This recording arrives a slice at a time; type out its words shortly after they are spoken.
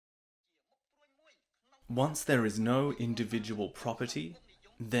Once there is no individual property,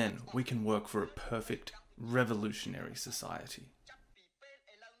 then we can work for a perfect revolutionary society.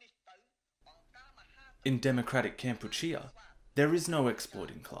 In democratic Kampuchea, there is no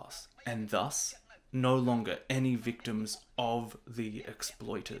exploiting class, and thus no longer any victims of the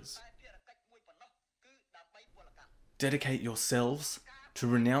exploiters. Dedicate yourselves to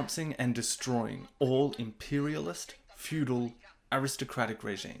renouncing and destroying all imperialist, feudal, aristocratic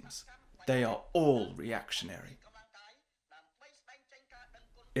regimes. They are all reactionary.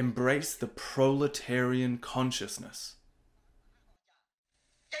 Embrace the proletarian consciousness.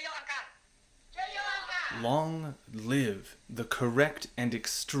 Long live the correct and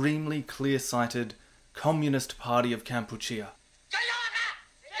extremely clear-sighted Communist Party of Kampuchea.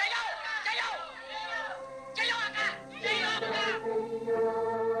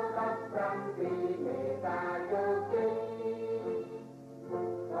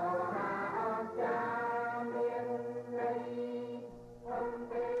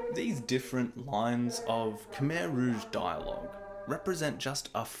 These different lines of Khmer Rouge dialogue represent just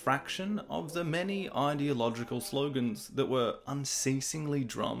a fraction of the many ideological slogans that were unceasingly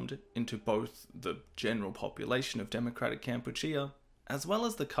drummed into both the general population of democratic Kampuchea, as well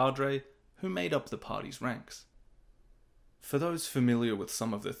as the cadre who made up the party's ranks. For those familiar with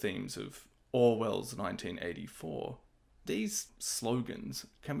some of the themes of Orwell's 1984, these slogans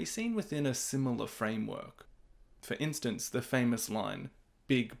can be seen within a similar framework. For instance, the famous line,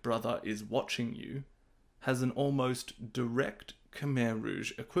 "Big Brother is watching you," has an almost direct Khmer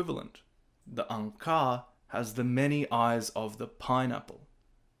Rouge equivalent. The Angkar has the many eyes of the pineapple.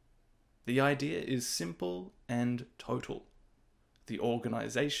 The idea is simple and total. The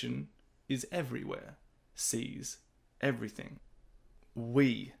organization is everywhere, sees everything.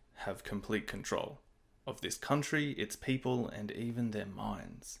 We have complete control of this country, its people, and even their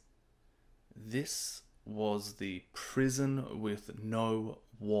minds. This was the prison with no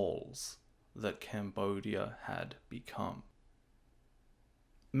walls that Cambodia had become.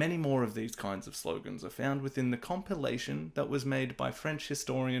 Many more of these kinds of slogans are found within the compilation that was made by French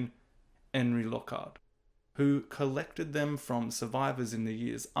historian Henri Locard, who collected them from survivors in the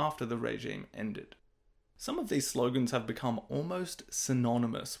years after the regime ended. Some of these slogans have become almost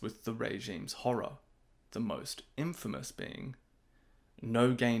synonymous with the regime's horror, the most infamous being,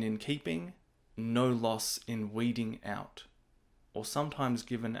 "No gain in keeping, no loss in weeding out," or sometimes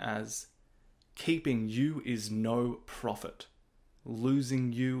given as, "Keeping you is no profit,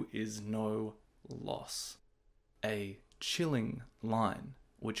 losing you is no loss." A chilling line,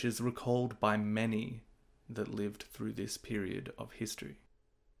 which is recalled by many that lived through this period of history.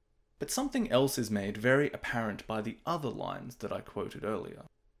 But something else is made very apparent by the other lines that I quoted earlier.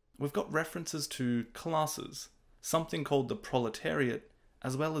 We've got references to classes, something called the proletariat,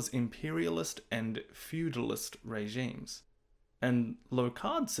 as well as imperialist and feudalist regimes. And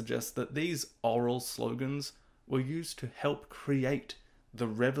Locard suggests that these oral slogans were used to help create the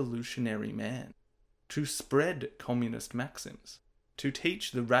revolutionary man, to spread communist maxims, to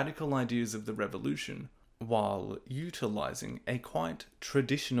teach the radical ideas of the revolution while utilizing a quite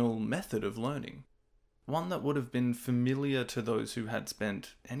traditional method of learning, one that would have been familiar to those who had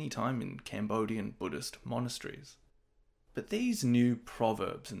spent any time in Cambodian Buddhist monasteries. But these new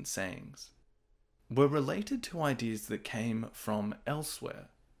proverbs and sayings were related to ideas that came from elsewhere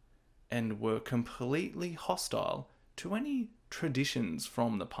and were completely hostile to any traditions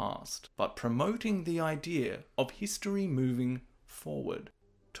from the past, but promoting the idea of history moving forward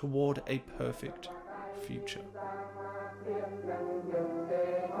toward a perfect future.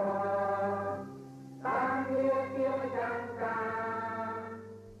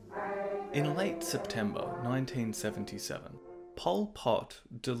 In late September 1977, Pol Pot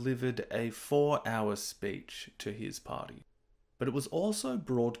delivered a 4-hour speech to his party, but it was also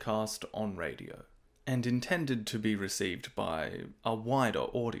broadcast on radio and intended to be received by a wider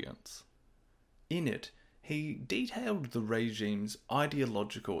audience. In it, he detailed the regime's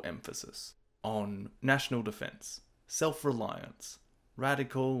ideological emphasis on national defense, self-reliance,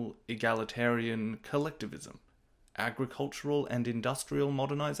 radical egalitarian collectivism, agricultural and industrial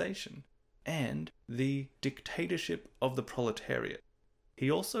modernization, and the dictatorship of the proletariat.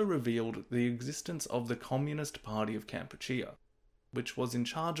 He also revealed the existence of the Communist Party of Kampuchea, which was in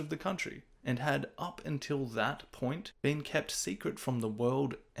charge of the country and had up until that point been kept secret from the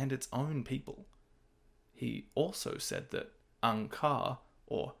world and its own people. He also said that Angkar,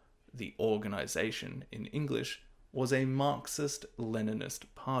 or the organization in English, was a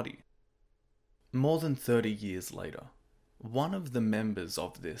Marxist-Leninist party. More than 30 years later, one of the members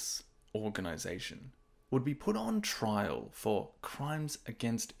of this organization would be put on trial for crimes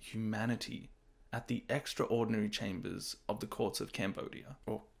against humanity at the extraordinary chambers of the courts of Cambodia,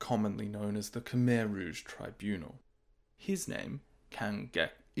 or commonly known as the Khmer Rouge Tribunal. His name, Kang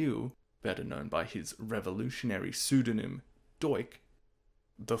Gek Il, better known by his revolutionary pseudonym Doik,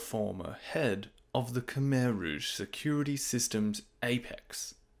 the former head of the Khmer Rouge Security System's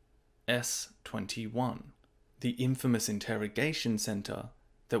Apex, S-21, the infamous interrogation centre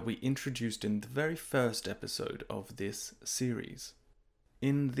that we introduced in the very first episode of this series.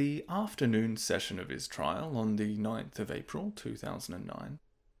 In the afternoon session of his trial on the 9th of April 2009,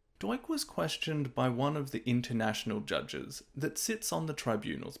 Doik was questioned by one of the international judges that sits on the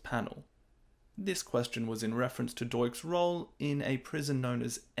tribunal's panel. This question was in reference to Doik's role in a prison known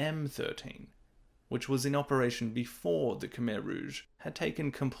as M13, which was in operation before the Khmer Rouge had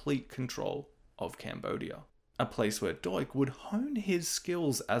taken complete control of Cambodia, a place where Doik would hone his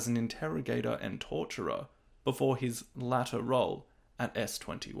skills as an interrogator and torturer before his latter role at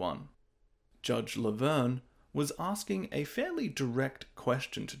S21. Judge Laverne was asking a fairly direct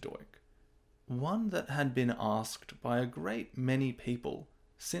question to Doik, one that had been asked by a great many people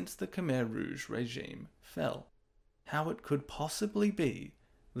since the Khmer Rouge regime fell. How it could possibly be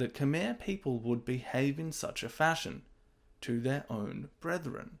that Khmer people would behave in such a fashion to their own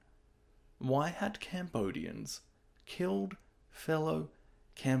brethren. Why had Cambodians killed fellow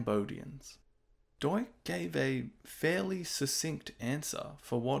Cambodians? Doik gave a fairly succinct answer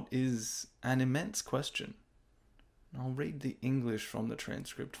for what is an immense question. I'll read the English from the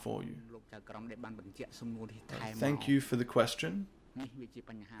transcript for you. Thank you for the question.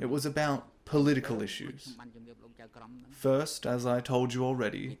 It was about political issues. First, as I told you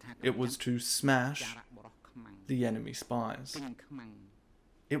already, it was to smash the enemy spies.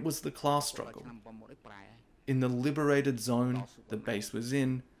 It was the class struggle. In the liberated zone the base was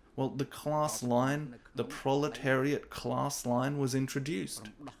in, well, the class line, the proletariat class line was introduced.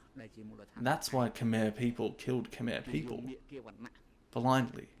 That's why Khmer people killed Khmer people,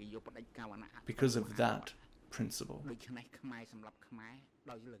 blindly, because of that principle.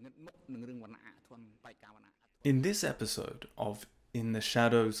 In this episode of In the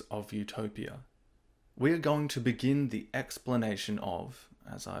Shadows of Utopia, we are going to begin the explanation of,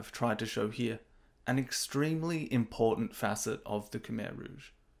 as I've tried to show here, an extremely important facet of the Khmer Rouge,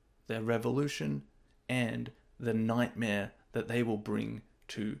 their revolution, and the nightmare that they will bring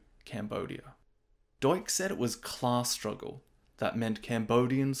to Cambodia. Doik said it was class struggle that meant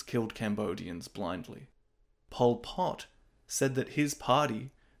Cambodians killed Cambodians blindly. Pol Pot said that his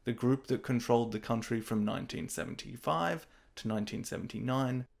party, the group that controlled the country from 1975 to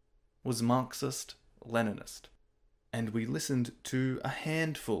 1979, was Marxist-Leninist. And we listened to a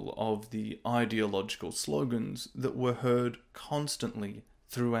handful of the ideological slogans that were heard constantly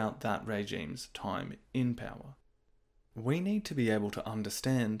throughout that regime's time in power. We need to be able to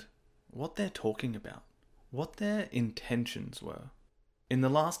understand what they're talking about, what their intentions were. In the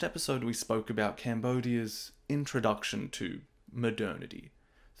last episode we spoke about Cambodia's introduction to modernity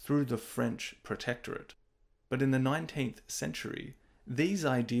through the French protectorate. But in the 19th century, these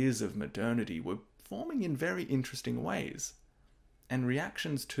ideas of modernity were forming in very interesting ways, and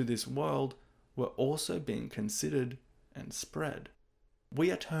reactions to this world were also being considered and spread. We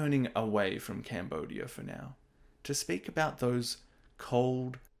are turning away from Cambodia for now, to speak about those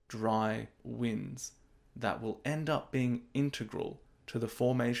cold, dry winds that will end up being integral to the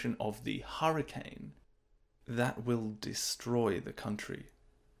formation of the hurricane that will destroy the country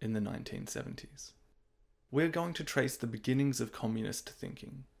in the 1970s. We're going to trace the beginnings of communist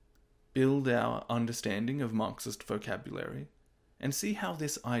thinking, build our understanding of Marxist vocabulary, and see how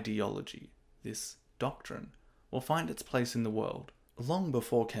this ideology, this doctrine, will find its place in the world long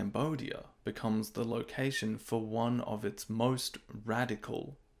before Cambodia becomes the location for one of its most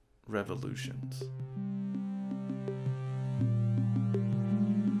radical revolutions.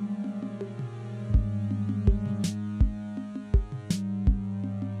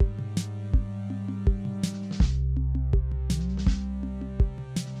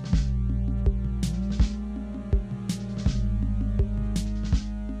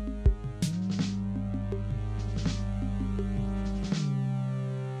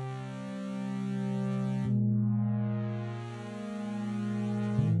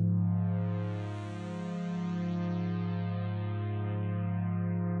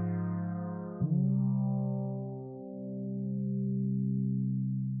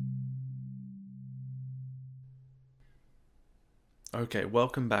 Okay,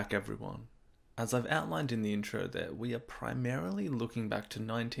 welcome back everyone. As I've outlined in the intro there, we are primarily looking back to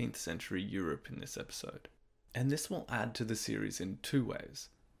 19th century Europe in this episode. And this will add to the series in two ways.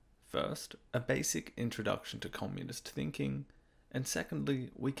 First, a basic introduction to communist thinking, And secondly,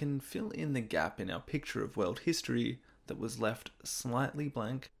 we can fill in the gap in our picture of world history that was left slightly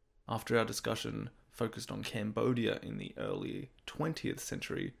blank after our discussion focused on Cambodia in the early 20th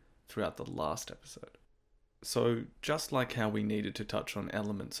century throughout the last episode. So, just like how we needed to touch on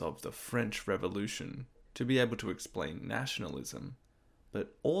elements of the French Revolution to be able to explain nationalism,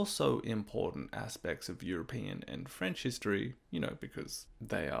 but also important aspects of European and French history, because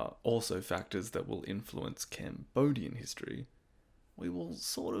they are also factors that will influence Cambodian history, we will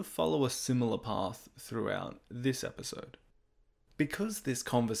sort of follow a similar path throughout this episode. Because this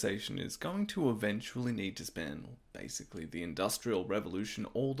conversation is going to eventually need to span basically the Industrial Revolution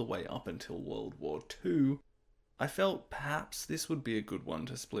all the way up until World War II, I felt perhaps this would be a good one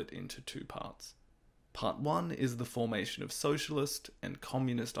to split into two parts. Part 1 is the formation of socialist and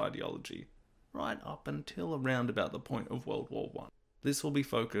communist ideology, right up until around about the point of World War I. This will be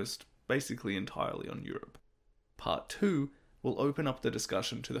focused basically entirely on Europe. Part 2 will open up the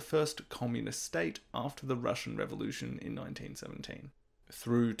discussion to the first communist state after the Russian Revolution in 1917,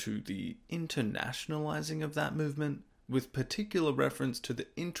 through to the internationalizing of that movement, with particular reference to the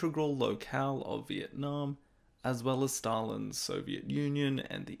integral locale of Vietnam, as well as Stalin's Soviet Union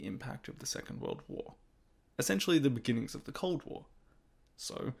and the impact of the Second World War. Essentially the beginnings of the Cold War.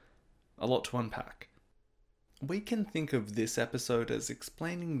 So, a lot to unpack. We can think of this episode as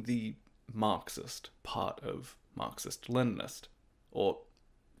explaining the Marxist part of Marxist-Leninist, or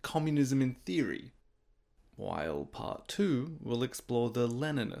communism in theory, while part 2 will explore the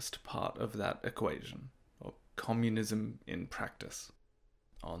Leninist part of that equation, or communism in practice.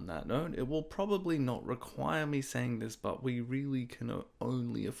 On that note, it will probably not require me saying this, but we really can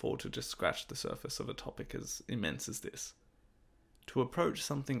only afford to just scratch the surface of a topic as immense as this. To approach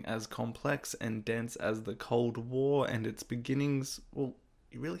something as complex and dense as the Cold War and its beginnings, well,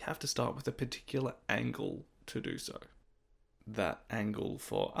 you really have to start with a particular angle to do so. That angle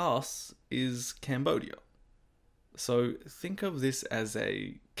for us is Cambodia. So think of this as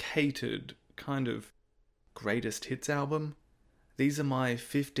a catered kind of greatest hits album. These are my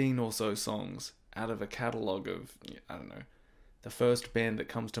 15 or so songs out of a catalogue of, the first band that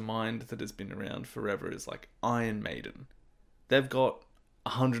comes to mind that has been around forever is like Iron Maiden. They've got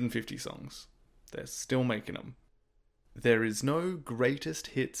 150 songs. They're still making them. There is no greatest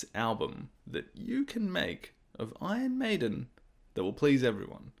hits album that you can make of Iron Maiden that will please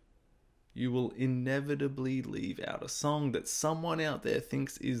everyone. You will inevitably leave out a song that someone out there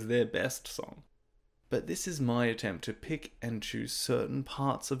thinks is their best song. But this is my attempt to pick and choose certain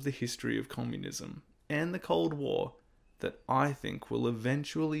parts of the history of communism and the Cold War that I think will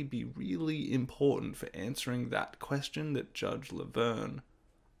eventually be really important for answering that question that Judge Laverne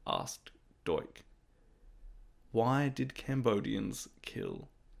asked Doik. Why did Cambodians kill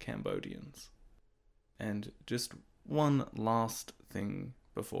Cambodians? And just one last thing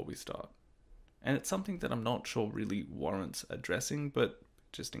before we start. And it's something that I'm not sure really warrants addressing, but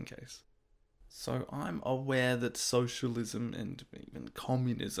just in case. So I'm aware that socialism and even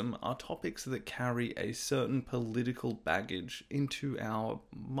communism are topics that carry a certain political baggage into our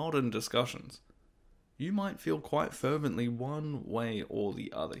modern discussions. You might feel quite fervently one way or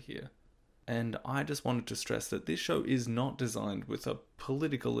the other here. And I just wanted to stress that this show is not designed with a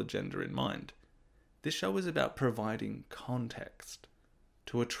political agenda in mind. This show is about providing context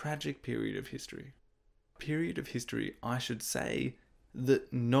to a tragic period of history. A period of history, I should say,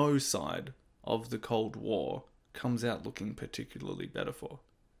 that no side of the Cold War comes out looking particularly better for.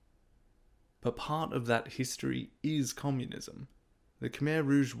 But part of that history is communism. The Khmer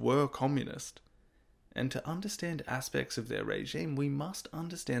Rouge were communist, and to understand aspects of their regime, we must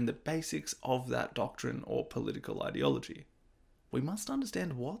understand the basics of that doctrine or political ideology. We must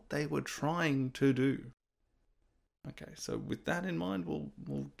understand what they were trying to do. Okay, so with that in mind,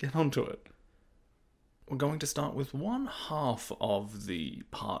 we'll get onto it. We're going to start with one half of the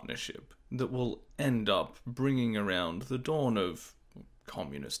partnership that will end up bringing around the dawn of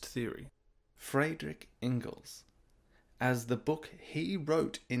communist theory. Freidrich Engels. As the book he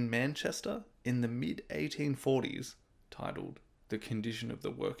wrote in Manchester in the mid-1840s, titled The Condition of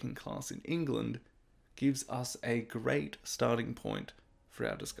the Working Class in England, gives us a great starting point for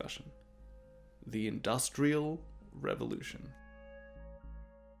our discussion. The Industrial Revolution.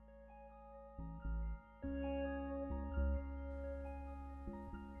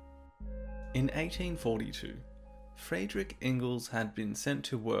 In 1842, Friedrich Engels had been sent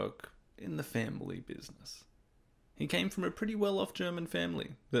to work in the family business. He came from a pretty well-off German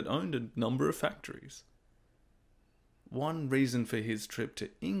family that owned a number of factories. One reason for his trip to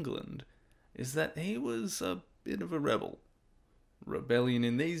England is that he was a bit of a rebel. Rebellion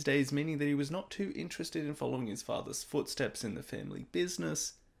in these days meaning that he was not too interested in following his father's footsteps in the family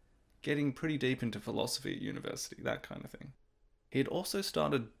business, getting pretty deep into philosophy at university, that kind of thing. He had also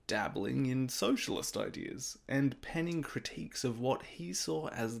started dabbling in socialist ideas and penning critiques of what he saw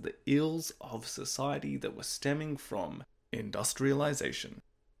as the ills of society that were stemming from industrialization.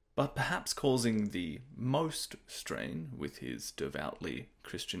 But perhaps causing the most strain with his devoutly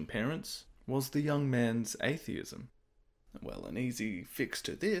Christian parents was the young man's atheism. Well, an easy fix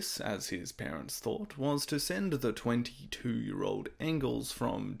to this, as his parents thought, was to send the 22-year-old Engels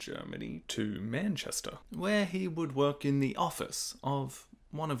from Germany to Manchester, where he would work in the office of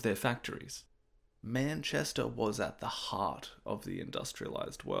one of their factories. Manchester was at the heart of the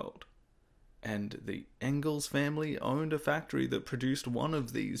industrialized world, and the Engels family owned a factory that produced one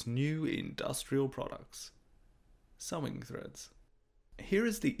of these new industrial products: sewing threads. Here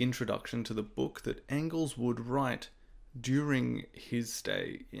is the introduction to the book that Engels would write during his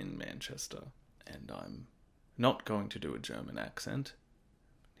stay in Manchester, and I'm not going to do a German accent.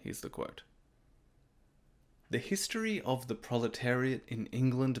 Here's the quote. "The history of the proletariat in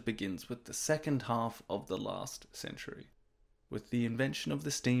England begins with the second half of the last century, with the invention of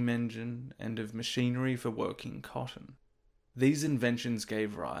the steam engine and of machinery for working cotton. These inventions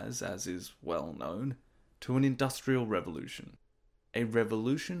gave rise, as is well known, to an industrial revolution, a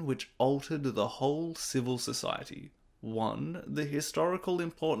revolution which altered the whole civil society, one, the historical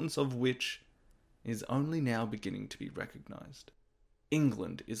importance of which is only now beginning to be recognized.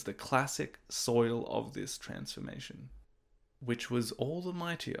 England is the classic soil of this transformation, which was all the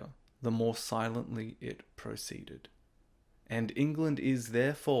mightier the more silently it proceeded. And England is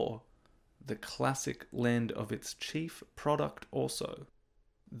therefore the classic land of its chief product also,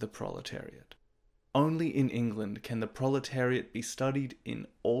 the proletariat. Only in England can the proletariat be studied in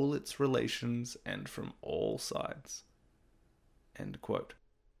all its relations and from all sides." End quote.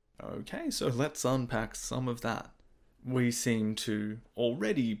 Okay, so let's unpack some of that. We seem to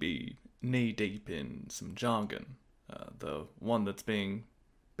already be knee-deep in some jargon. The one that's being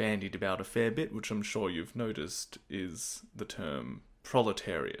bandied about a fair bit, which I'm sure you've noticed, is the term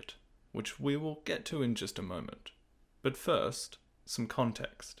proletariat, which we will get to in just a moment. But first, some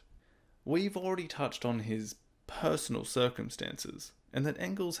context. We've already touched on his personal circumstances, and that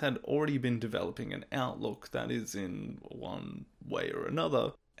Engels had already been developing an outlook that is, in one way or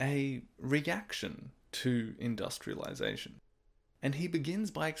another, a reaction to industrialization. And he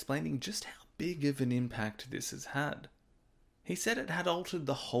begins by explaining just how big of an impact this has had. He said it had altered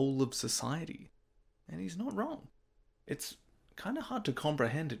the whole of society, and he's not wrong. It's kind of hard to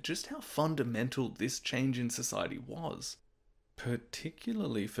comprehend just how fundamental this change in society was,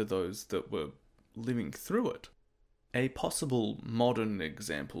 particularly for those that were living through it. A possible modern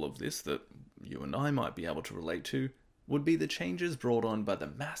example of this that you and I might be able to relate to would be the changes brought on by the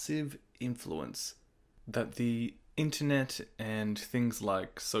massive influence that the internet and things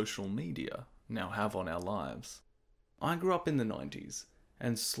like social media now have on our lives. I grew up in the 90s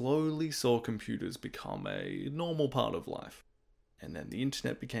and slowly saw computers become a normal part of life. And then the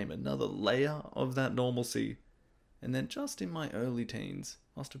internet became another layer of that normalcy. And then just in my early teens,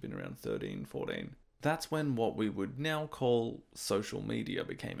 must have been around 13, 14, that's when what we would now call social media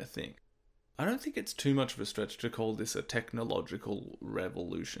became a thing. I don't think it's too much of a stretch to call this a technological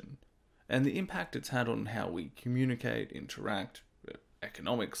revolution, and the impact it's had on how we communicate, interact,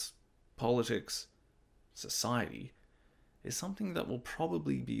 economics, politics, society, is something that will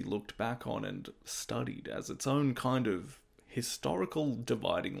probably be looked back on and studied as its own kind of historical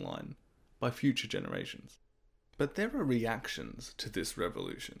dividing line by future generations. But there are reactions to this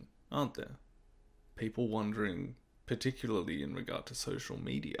revolution, aren't there? People wondering, particularly in regard to social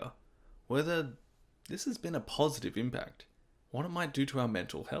media, whether this has been a positive impact, what it might do to our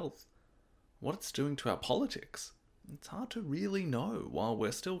mental health, what it's doing to our politics. It's hard to really know while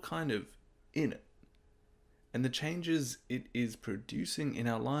we're still kind of in it. And the changes it is producing in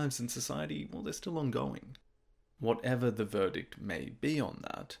our lives and society, well, they're still ongoing. Whatever the verdict may be on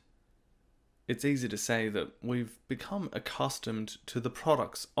that, it's easy to say that we've become accustomed to the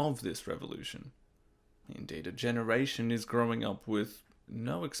products of this revolution. Indeed, a generation is growing up with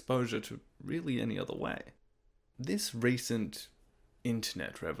no exposure to really any other way. This recent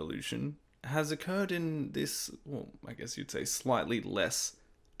internet revolution has occurred in this, well, I guess you'd say slightly less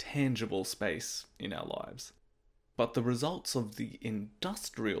tangible space in our lives. But the results of the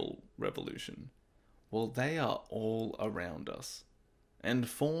industrial revolution, well, they are all around us and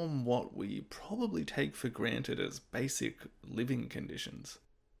form what we probably take for granted as basic living conditions.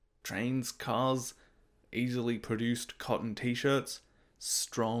 Trains, cars, easily produced cotton t-shirts,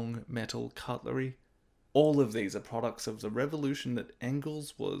 strong metal cutlery, All of these are products of the revolution that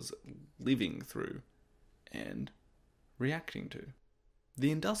Engels was living through and reacting to.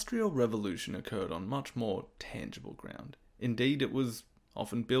 The Industrial Revolution occurred on much more tangible ground. Indeed, it was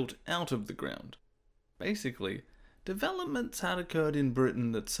often built out of the ground. Basically, developments had occurred in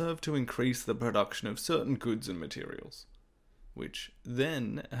Britain that served to increase the production of certain goods and materials, which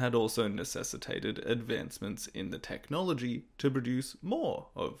then had also necessitated advancements in the technology to produce more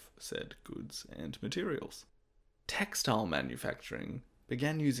of said goods and materials. Textile manufacturing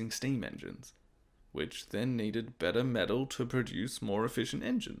began using steam engines, which then needed better metal to produce more efficient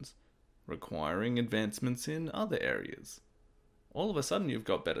engines, requiring advancements in other areas. All of a sudden you've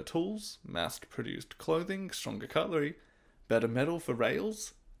got better tools, mass-produced clothing, stronger cutlery, better metal for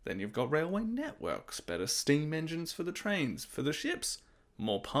rails, then you've got railway networks, better steam engines for the trains, for the ships,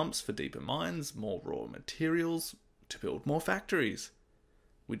 more pumps for deeper mines, more raw materials to build more factories,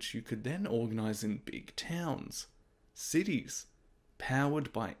 which you could then organise in big towns, cities,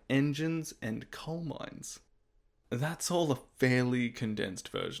 powered by engines and coal mines. That's all a fairly condensed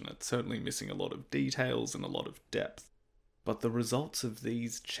version. It's certainly missing a lot of details and a lot of depth. But the results of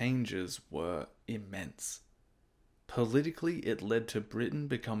these changes were immense. Politically, it led to Britain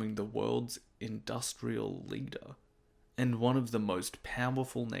becoming the world's industrial leader and one of the most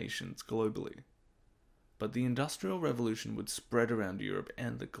powerful nations globally. But the Industrial Revolution would spread around Europe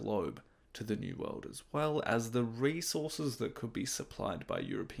and the globe to the New World, as well as the resources that could be supplied by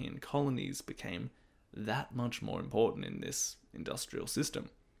European colonies became that much more important in this industrial system.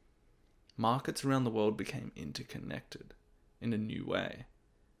 Markets around the world became interconnected in a new way,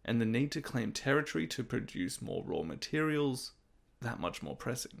 and the need to claim territory to produce more raw materials that much more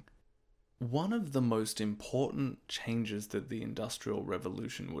pressing. One of the most important changes that the Industrial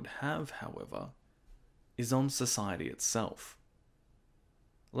Revolution would have, however, is on society itself.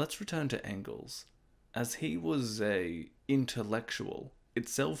 Let's return to Engels, as he was an intellectual,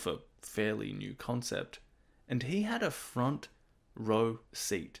 itself a fairly new concept, and he had a front row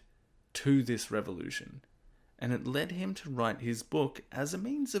seat to this revolution, and it led him to write his book as a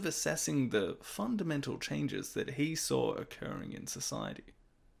means of assessing the fundamental changes that he saw occurring in society,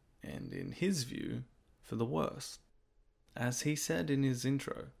 and in his view, for the worse. As he said in his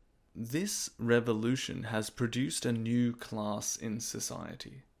intro, this revolution has produced a new class in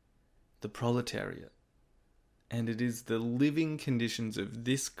society, the proletariat, and it is the living conditions of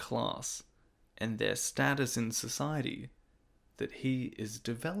this class and their status in society that he is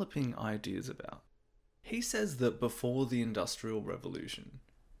developing ideas about. He says that before the Industrial Revolution,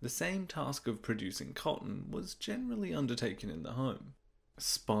 the same task of producing cotton was generally undertaken in the home,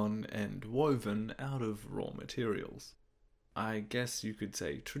 spun and woven out of raw materials. I guess you could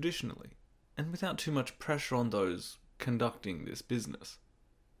say traditionally, and without too much pressure on those conducting this business,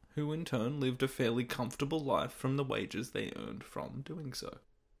 who in turn lived a fairly comfortable life from the wages they earned from doing so.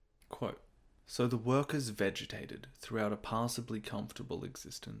 Quote, "So the workers vegetated throughout a passably comfortable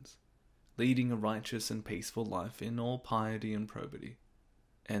existence, leading a righteous and peaceful life in all piety and probity,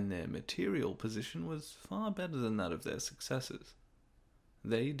 and their material position was far better than that of their successors.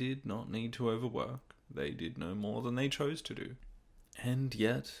 They did not need to overwork, they did no more than they chose to do, and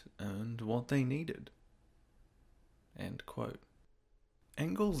yet earned what they needed." End quote.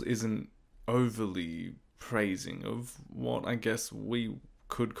 Engels isn't overly praising of what I guess we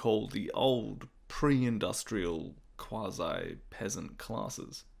could call the old pre-industrial quasi-peasant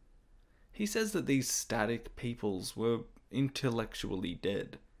classes. He says that these static peoples were intellectually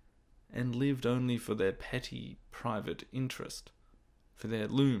dead, and lived only for their petty private interest, for their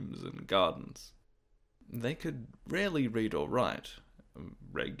looms and gardens. They could rarely read or write,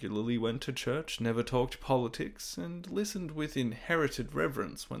 regularly went to church, never talked politics, and listened with inherited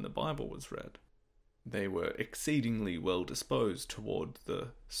reverence when the Bible was read. They were exceedingly well disposed toward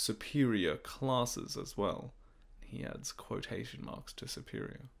the superior classes as well. He adds quotation marks to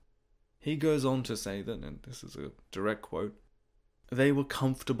superior. He goes on to say that, and this is a direct quote, "They were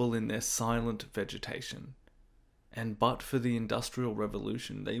comfortable in their silent vegetation, and but for the Industrial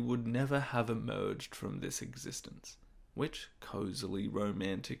Revolution they would never have emerged from this existence, which, cosily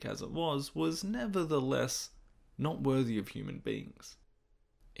romantic as it was nevertheless not worthy of human beings.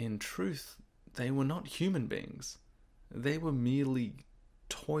 In truth, they were not human beings. They were merely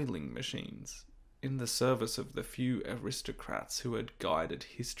toiling machines, in the service of the few aristocrats who had guided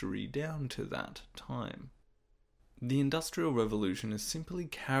history down to that time. The Industrial Revolution has simply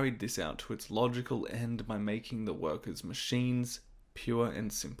carried this out to its logical end by making the workers machines, pure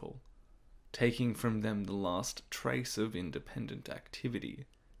and simple, taking from them the last trace of independent activity,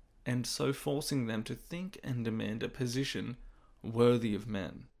 and so forcing them to think and demand a position worthy of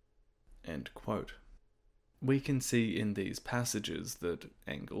men." End quote. We can see in these passages that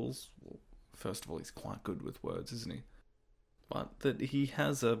Engels, well, first of all, he's quite good with words, isn't he? But that he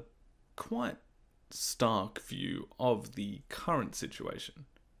has a quite stark view of the current situation,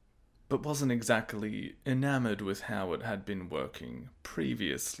 but wasn't exactly enamoured with how it had been working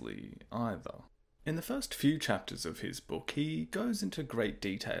previously either. In the first few chapters of his book, he goes into great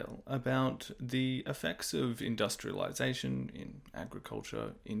detail about the effects of industrialization in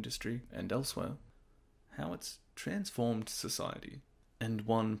agriculture, industry, and elsewhere, how it's transformed society. And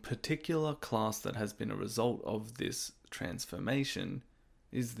one particular class that has been a result of this transformation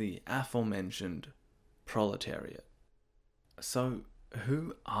is the aforementioned proletariat. So,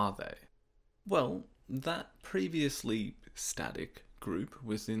 who are they? Well, that previously static group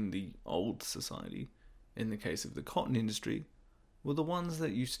within the old society, in the case of the cotton industry, were the ones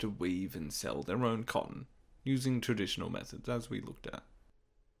that used to weave and sell their own cotton using traditional methods, as we looked at.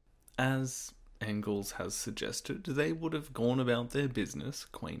 As Engels has suggested, they would have gone about their business,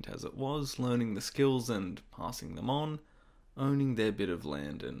 quaint as it was, learning the skills and passing them on, owning their bit of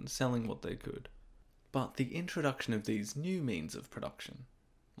land and selling what they could. But the introduction of these new means of production,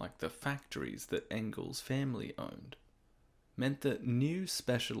 like the factories that Engels' family owned, meant that new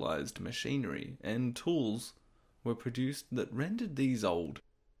specialized machinery and tools were produced that rendered these old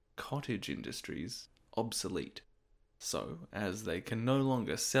cottage industries obsolete. So, as they can no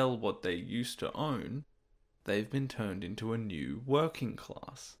longer sell what they used to own, they've been turned into a new working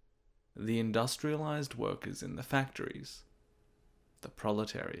class. The industrialized workers in the factories. The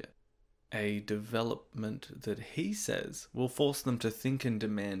proletariat. A development that he says will force them to think and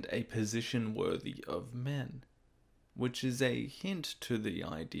demand a position worthy of men, which is a hint to the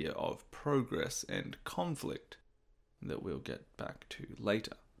idea of progress and conflict that we'll get back to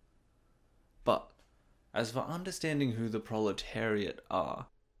later. But as for understanding who the proletariat are,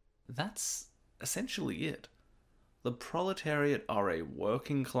 that's essentially it. The proletariat are a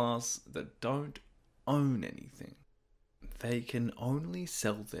working class that don't own anything. They can only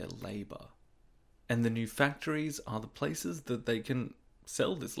sell their labour. And the new factories are the places that they can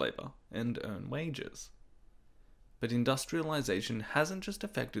sell this labour and earn wages. But industrialization hasn't just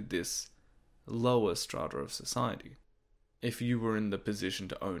affected this lower strata of society. If you were in the position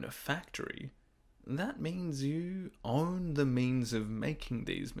to own a factory, that means you own the means of making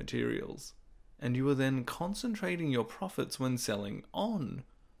these materials, and you are then concentrating your profits when selling on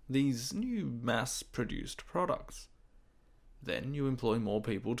these new mass-produced products. Then you employ more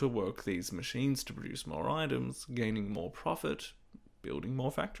people to work these machines to produce more items, gaining more profit, building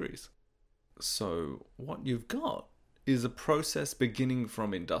more factories. So what you've got is a process beginning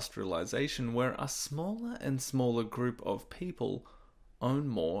from industrialization where a smaller and smaller group of people own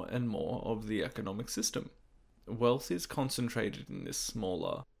more and more of the economic system. Wealth is concentrated in this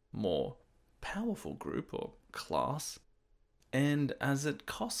smaller, more powerful group or class, and as it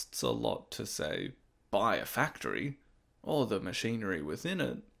costs a lot to, say, buy a factory, or the machinery within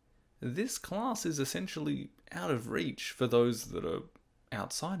it, this class is essentially out of reach for those that are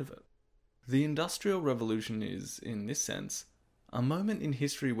outside of it. The Industrial Revolution is, in this sense, a moment in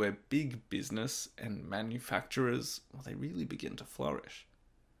history where big business and manufacturers, well, they really begin to flourish.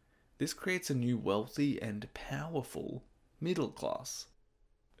 This creates a new wealthy and powerful middle class.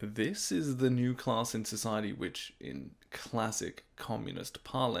 This is the new class in society which, in classic communist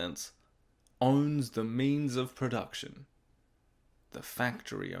parlance, owns the means of production. The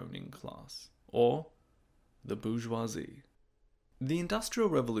factory-owning class, or the bourgeoisie. The Industrial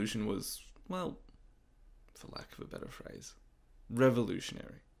Revolution was, well, for lack of a better phrase,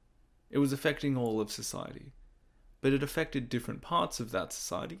 revolutionary. It was affecting all of society, but it affected different parts of that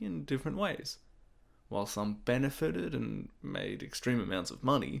society in different ways. While some benefited and made extreme amounts of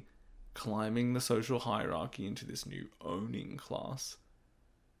money, climbing the social hierarchy into this new owning class,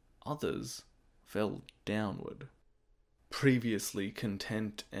 others fell downward. Previously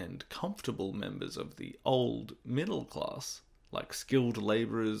content and comfortable members of the old middle class, like skilled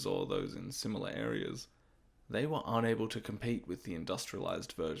labourers or those in similar areas, they were unable to compete with the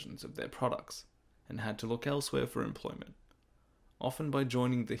industrialized versions of their products and had to look elsewhere for employment, often by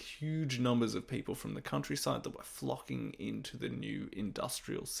joining the huge numbers of people from the countryside that were flocking into the new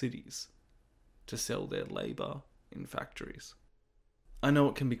industrial cities to sell their labour in factories. I know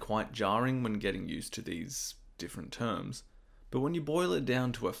it can be quite jarring when getting used to these different terms, but when you boil it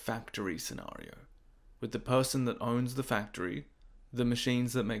down to a factory scenario, with the person that owns the factory, the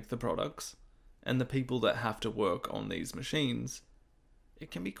machines that make the products, and the people that have to work on these machines,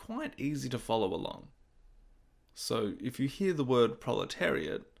 it can be quite easy to follow along. So if you hear the word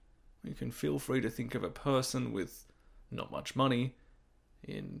proletariat, you can feel free to think of a person with not much money,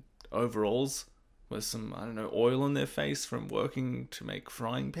 in overalls, with some, I don't know, oil on their face from working to make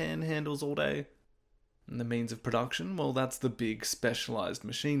frying pan handles all day. And the means of production, well, that's the big specialized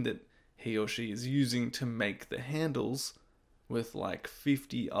machine that he or she is using to make the handles with like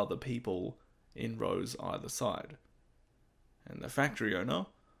 50 other people in rows either side. And the factory owner,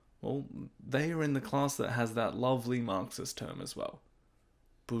 well, they are in the class that has that lovely Marxist term as well,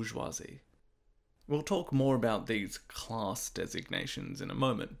 bourgeoisie. We'll talk more about these class designations in a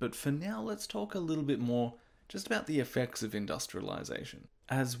moment, but for now let's talk a little bit more just about the effects of industrialization,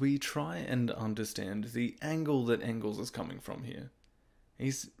 as we try and understand the angle that Engels is coming from here.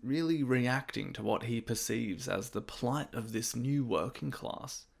 He's really reacting to what he perceives as the plight of this new working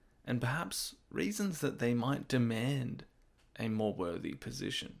class, and perhaps reasons that they might demand a more worthy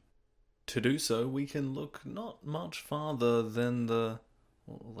position. To do so, we can look not much farther than the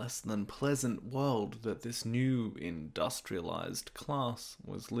less than pleasant world that this new industrialized class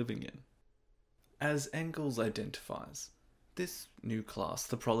was living in. As Engels identifies, this new class,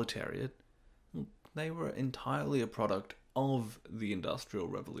 the proletariat, they were entirely a product of the Industrial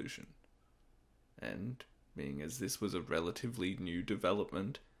Revolution. And, being as this was a relatively new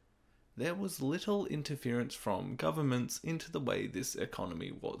development, there was little interference from governments into the way this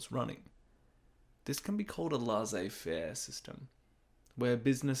economy was running. This can be called a laissez-faire system, where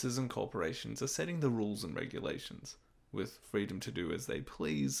businesses and corporations are setting the rules and regulations, with freedom to do as they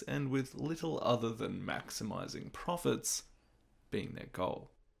please and with little other than maximizing profits being their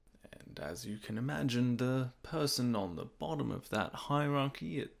goal. And as you can imagine, the person on the bottom of that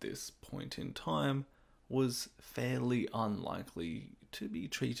hierarchy at this point in time was fairly unlikely to be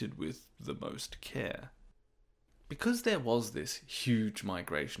treated with the most care. Because there was this huge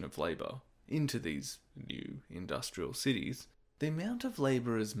migration of labour into these new industrial cities, the amount of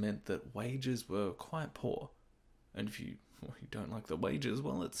labourers meant that wages were quite poor. And if you don't like the wages,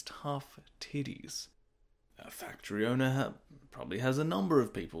 well, it's tough titties. A factory owner probably has a number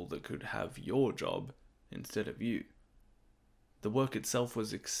of people that could have your job instead of you. The work itself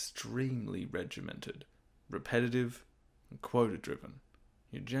was extremely regimented, repetitive, and quota-driven.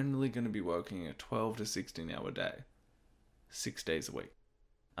 You're generally going to be working a 12 to 16 hour day, 6 days a week.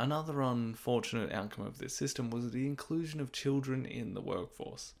 Another unfortunate outcome of this system was the inclusion of children in the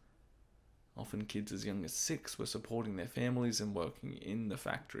workforce. Often kids as young as 6 were supporting their families and working in the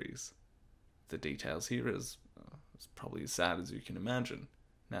factories. The details here is probably as sad as you can imagine.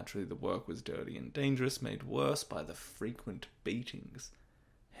 Naturally, the work was dirty and dangerous, made worse by the frequent beatings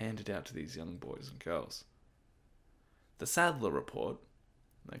handed out to these young boys and girls. The Sadler Report,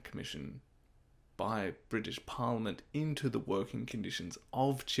 a commission by British Parliament into the working conditions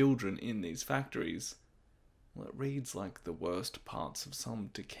of children in these factories, well, it reads like the worst parts of some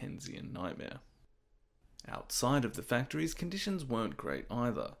Dickensian nightmare. Outside of the factories, conditions weren't great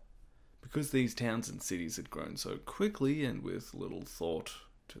either. Because these towns and cities had grown so quickly and with little thought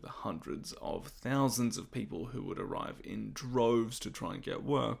to the hundreds of thousands of people who would arrive in droves to try and get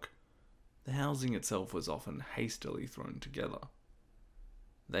work, the housing itself was often hastily thrown together.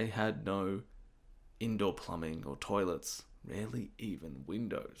 They had no indoor plumbing or toilets, rarely even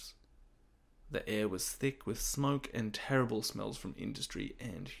windows. The air was thick with smoke and terrible smells from industry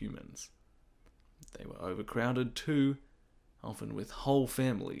and humans. They were overcrowded too, often with whole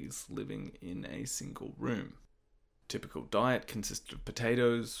families living in a single room. Typical diet consisted of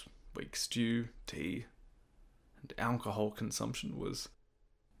potatoes, weak stew, tea, and alcohol consumption was,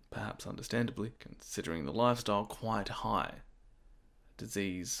 perhaps understandably, considering the lifestyle, quite high.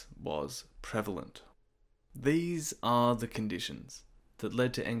 Disease was prevalent. These are the conditions that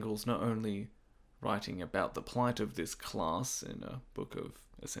led to Engels not only writing about the plight of this class in a book of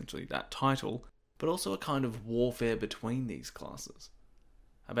essentially that title, but also a kind of warfare between these classes,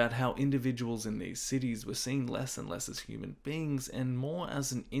 about how individuals in these cities were seen less and less as human beings and more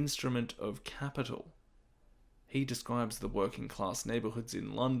as an instrument of capital. He describes the working class neighbourhoods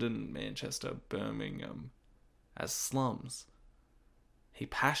in London, Manchester, Birmingham as slums. He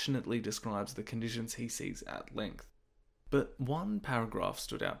passionately describes the conditions he sees at length. But one paragraph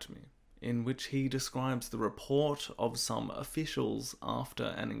stood out to me, in which he describes the report of some officials after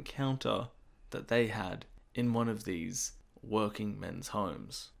an encounter that they had in one of these working men's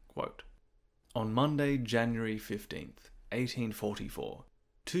homes. Quote, "On Monday, January 15th, 1844,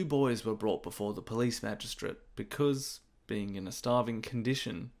 2 boys were brought before the police magistrate because, being in a starving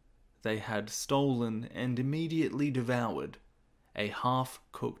condition, they had stolen and immediately devoured a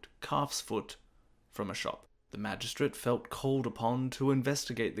half-cooked calf's foot from a shop. The magistrate felt called upon to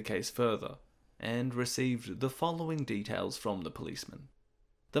investigate the case further, and received the following details from the policeman.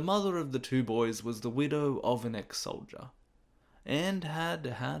 The mother of the 2 boys was the widow of an ex-soldier, and had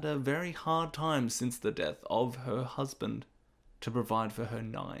had a very hard time since the death of her husband to provide for her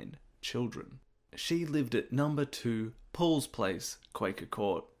 9 children. She lived at number 2 Paul's Place, Quaker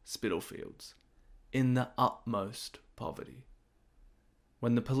Court, Spitalfields, in the utmost poverty.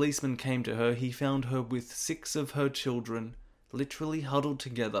 When the policeman came to her, he found her with 6 of her children literally huddled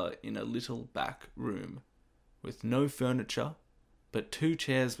together in a little back room, with no furniture, but 2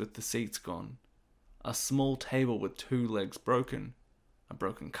 chairs with the seats gone, a small table with 2 legs broken, a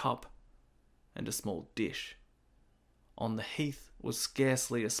broken cup, and a small dish. On the heath was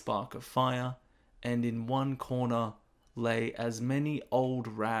scarcely a spark of fire, and in one corner lay as many old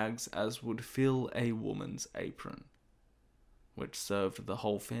rags as would fill a woman's apron, which served the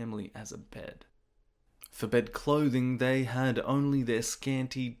whole family as a bed. For bed clothing, they had only their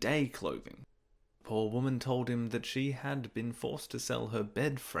scanty day clothing. The poor woman told him that she had been forced to sell her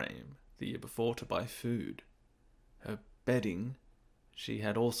bed frame the year before to buy food. Her bedding she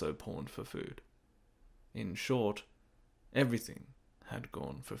had also pawned for food. In short, everything had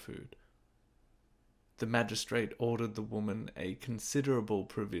gone for food. The magistrate ordered the woman a considerable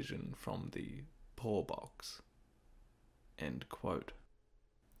provision from the poor box. End quote.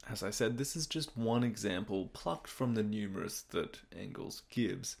 As I said, this is just one example plucked from the numerous that Engels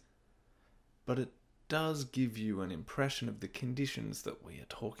gives, but it does give you an impression of the conditions that we are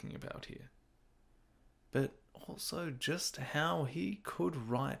talking about here. But also just how he could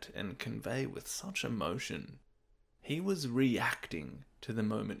write and convey with such emotion. He was reacting to the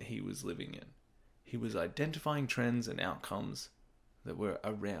moment he was living in. He was identifying trends and outcomes that were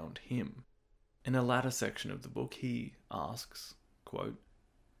around him. In a latter section of the book, he asks, quote,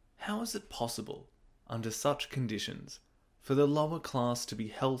 "How is it possible, under such conditions, for the lower class to be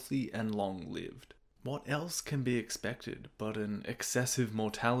healthy and long-lived? What else can be expected but an excessive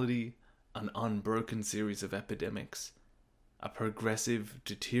mortality, an unbroken series of epidemics, a progressive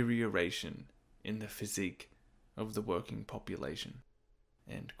deterioration in the physique of the working population?"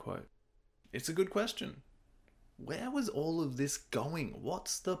 End quote. It's a good question. Where was all of this going?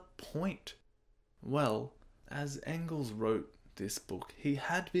 What's the point? Well, as Engels wrote this book, he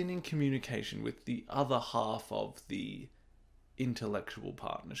had been in communication with the other half of the intellectual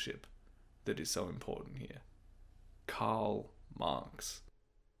partnership that is so important here, Karl Marx.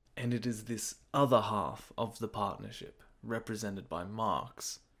 And it is this other half of the partnership, represented by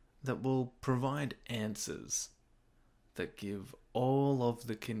Marx, that will provide answers that give all of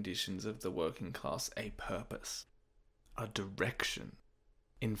the conditions of the working class a purpose, a direction.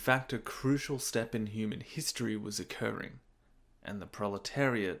 In fact, a crucial step in human history was occurring, and the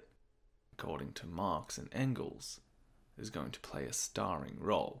proletariat, according to Marx and Engels, is going to play a starring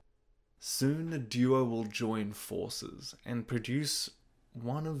role. Soon the duo will join forces and produce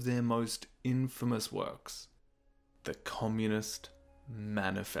one of their most infamous works, the Communist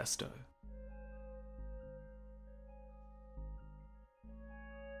Manifesto.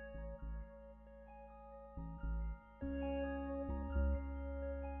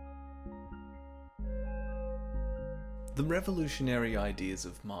 The revolutionary ideas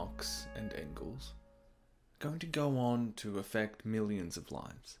of Marx and Engels are going to go on to affect millions of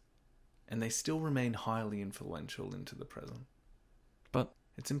lives, and they still remain highly influential into the present. But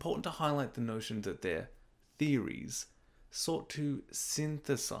it's important to highlight the notion that their theories sought to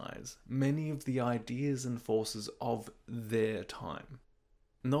synthesize many of the ideas and forces of their time.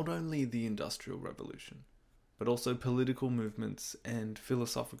 Not only the Industrial Revolution, but also political movements and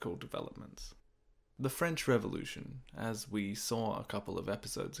philosophical developments. The French Revolution, as we saw a couple of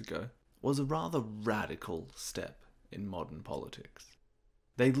episodes ago, was a rather radical step in modern politics.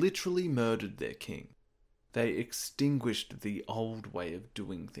 They literally murdered their king. They extinguished the old way of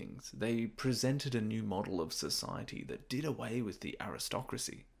doing things. They presented a new model of society that did away with the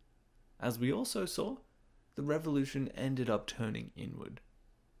aristocracy. As we also saw, the revolution ended up turning inward,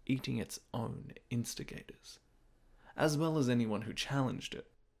 eating its own instigators, as well as anyone who challenged it.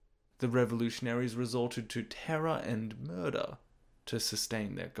 The revolutionaries resorted to terror and murder to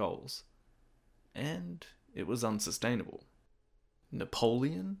sustain their goals, and it was unsustainable.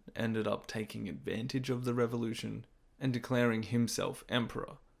 Napoleon ended up taking advantage of the revolution and declaring himself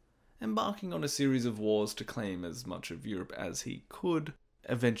emperor, embarking on a series of wars to claim as much of Europe as he could,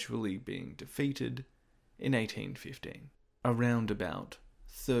 eventually being defeated in 1815, around about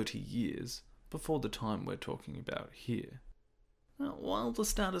 30 years before the time we're talking about here. Now, while the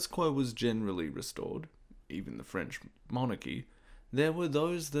status quo was generally restored, even the French monarchy, there were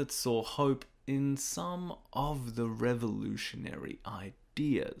those that saw hope in some of the revolutionary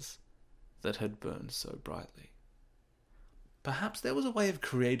ideas that had burned so brightly. Perhaps there was a way of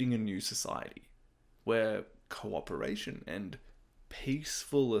creating a new society, where cooperation and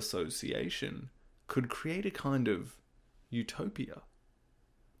peaceful association could create a kind of utopia.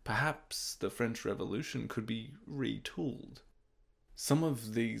 Perhaps the French Revolution could be retooled. Some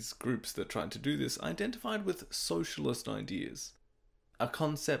of these groups that tried to do this identified with socialist ideas, a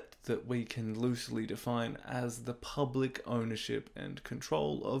concept that we can loosely define as the public ownership and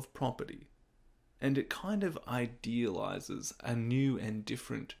control of property. And it kind of idealizes a new and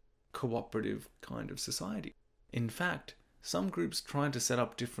different cooperative kind of society. In fact, some groups tried to set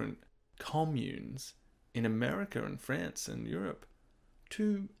up different communes in America and France and Europe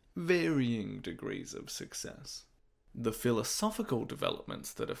to varying degrees of success. The philosophical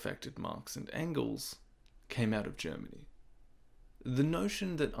developments that affected Marx and Engels came out of Germany. The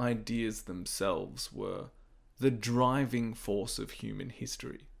notion that ideas themselves were the driving force of human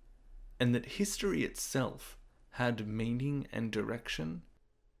history, and that history itself had meaning and direction,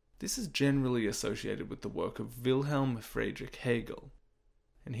 this is generally associated with the work of Wilhelm Friedrich Hegel,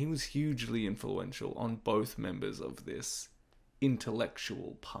 and he was hugely influential on both members of this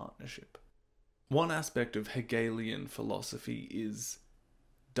intellectual partnership. One aspect of Hegelian philosophy is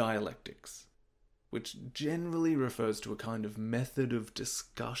dialectics, which generally refers to a kind of method of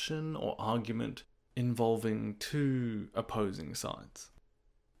discussion or argument involving two opposing sides.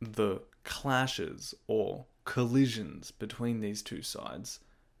 The clashes or collisions between these two sides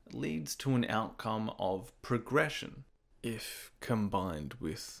leads to an outcome of progression, if combined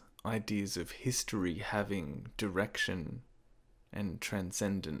with ideas of history having direction and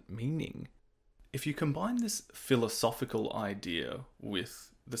transcendent meaning. If you combine this philosophical idea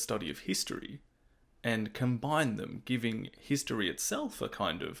with the study of history, and combine them, giving history itself a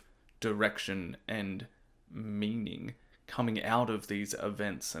kind of direction and meaning coming out of these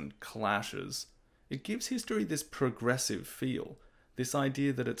events and clashes, it gives history this progressive feel, this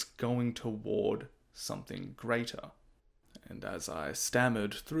idea that it's going toward something greater. And as I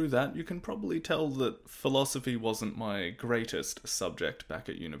stammered through that, you can probably tell that philosophy wasn't my greatest subject back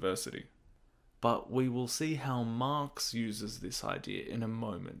at university. But we will see how Marx uses this idea in a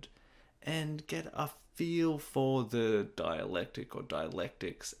moment, and get a feel for the dialectic or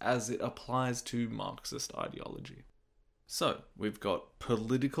dialectics as it applies to Marxist ideology. So, we've got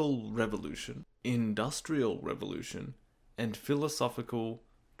political revolution, industrial revolution, and philosophical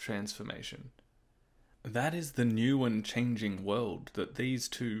transformation. That is the new and changing world that these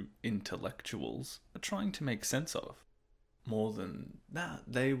two intellectuals are trying to make sense of. More than that,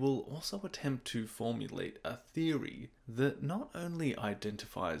 they will also attempt to formulate a theory that not only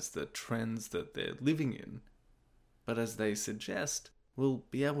identifies the trends that they're living in, but as they suggest, will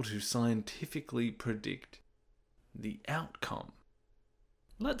be able to scientifically predict the outcome.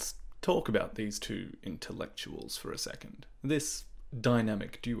 Let's talk about these two intellectuals for a second. This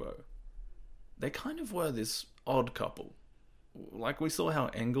dynamic duo. They kind of were this odd couple. Like, we saw how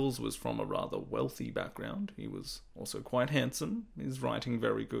Engels was from a rather wealthy background. He was also quite handsome, his writing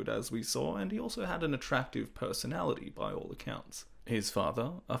very good as we saw, and he also had an attractive personality by all accounts. His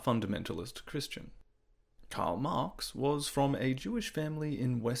father, a fundamentalist Christian. Karl Marx was from a Jewish family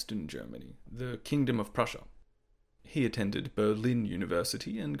in Western Germany, the Kingdom of Prussia. He attended Berlin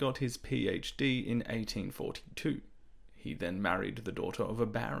University and got his PhD in 1842. He then married the daughter of a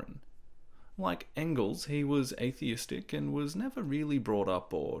baron. Like Engels, he was atheistic and was never really brought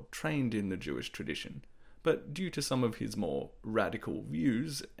up or trained in the Jewish tradition, but due to some of his more radical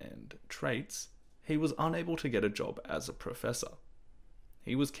views and traits, he was unable to get a job as a professor.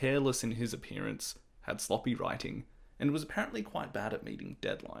 He was careless in his appearance, had sloppy writing, and was apparently quite bad at meeting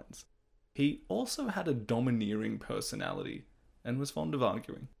deadlines. He also had a domineering personality and was fond of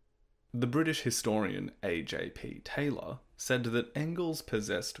arguing. The British historian A.J.P. Taylor said that Engels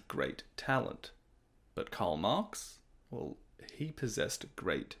possessed great talent, but Karl Marx, well, he possessed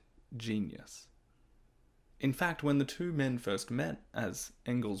great genius. In fact, when the two men first met, as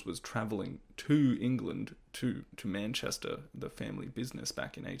Engels was travelling to England, to Manchester, the family business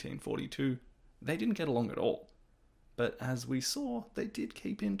back in 1842, they didn't get along at all. But as we saw, they did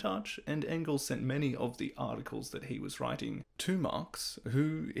keep in touch, and Engels sent many of the articles that he was writing to Marx,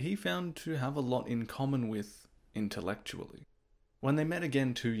 who he found to have a lot in common with intellectually. When they met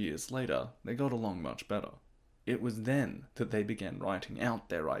again 2 years later, they got along much better. It was then that they began writing out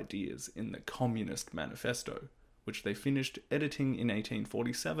their ideas in the Communist Manifesto, which they finished editing in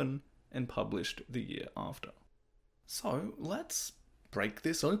 1847 and published the year after. So let's break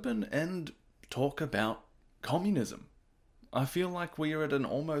this open and talk about communism. I feel like we are at an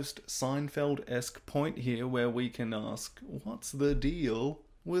almost Seinfeld-esque point here where we can ask, what's the deal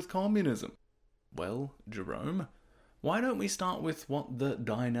with communism? Well, Jerome, why don't we start with what the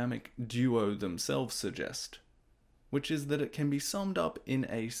dynamic duo themselves suggest? which is that it can be summed up in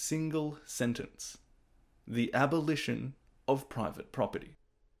a single sentence: the abolition of private property.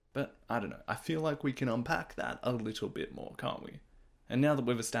 But I don't know, I feel like we can unpack that a little bit more, can't we? And now that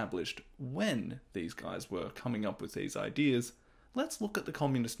we've established when these guys were coming up with these ideas, let's look at the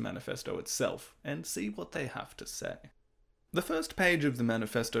Communist Manifesto itself and see what they have to say. The first page of the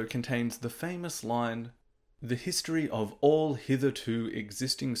manifesto contains the famous line, "The history of all hitherto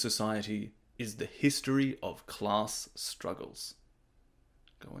existing society is the history of class struggles."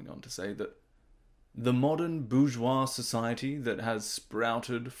 Going on to say that the modern bourgeois society that has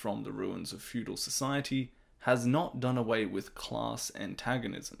sprouted from the ruins of feudal society has not done away with class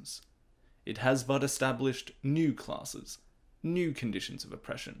antagonisms. It has but established new classes, new conditions of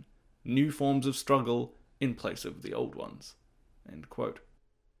oppression, new forms of struggle in place of the old ones. End quote.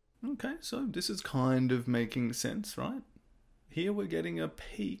 Okay, so this is kind of making sense, right? Here we're getting a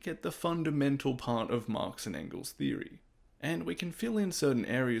peek at the fundamental part of Marx and Engels' theory, and we can fill in certain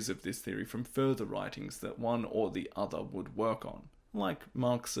areas of this theory from further writings that one or the other would work on, like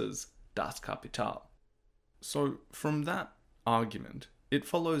Marx's Das Kapital. So from that argument, it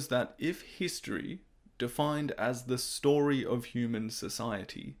follows that if history, defined as the story of human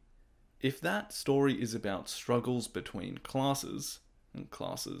society, if that story is about struggles between classes, and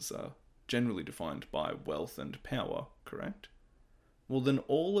classes are generally defined by wealth and power, correct? Well, then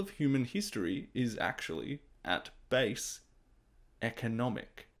all of human history is actually, at base,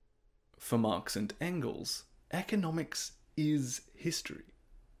 economic. For Marx and Engels, economics is history.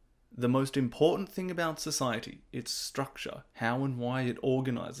 The most important thing about society, its structure, how and why it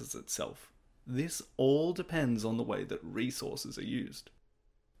organizes itself, this all depends on the way that resources are used.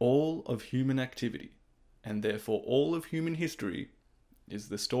 All of human activity, and therefore all of human history, is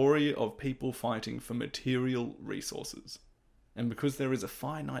the story of people fighting for material resources. And because there is a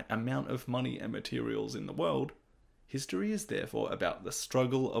finite amount of money and materials in the world, history is therefore about the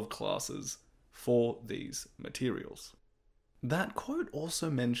struggle of classes for these materials. That quote also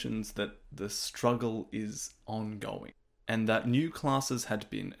mentions that the struggle is ongoing, and that new classes had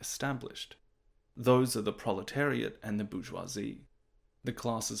been established. Those are the proletariat and the bourgeoisie, the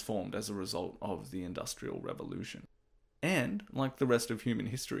classes formed as a result of the Industrial Revolution. And, like the rest of human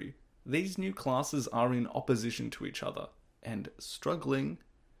history, these new classes are in opposition to each other, and struggling,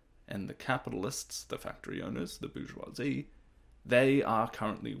 and the capitalists, the factory owners, the bourgeoisie, they are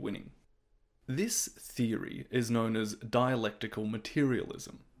currently winning. This theory is known as dialectical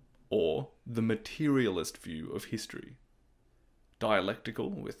materialism, or the materialist view of history.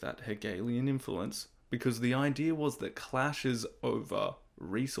 Dialectical with that Hegelian influence, because the idea was that clashes over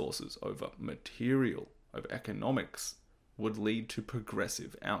resources, over material, over economics, would lead to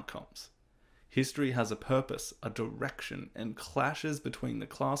progressive outcomes. History has a purpose, a direction, and clashes between the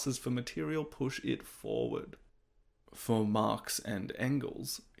classes for material push it forward. For Marx and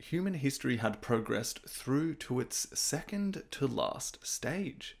Engels, human history had progressed through to its second to last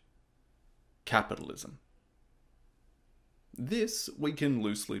stage: capitalism. This we can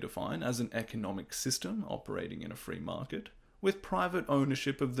loosely define as an economic system operating in a free market, with private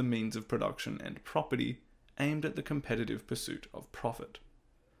ownership of the means of production and property aimed at the competitive pursuit of profit.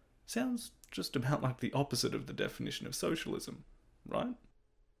 Sounds just about like the opposite of the definition of socialism, right?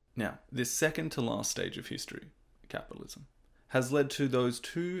 Now, this second to last stage of history, capitalism, has led to those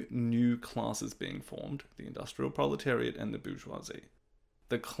two new classes being formed, the industrial proletariat and the bourgeoisie.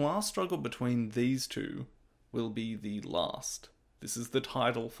 The class struggle between these two will be the last. This is the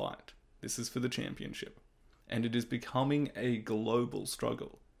title fight. This is for the championship. And it is becoming a global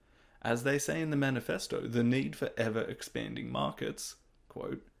struggle. As they say in the manifesto, the need for ever expanding markets,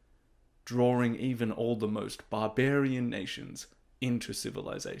 quote, drawing even all the most barbarian nations into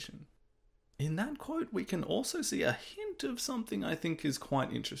civilization. In that quote, we can also see a hint of something I think is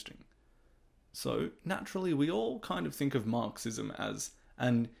quite interesting. So, naturally, we all kind of think of Marxism as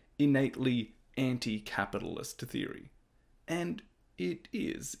an innately anti-capitalist theory. And it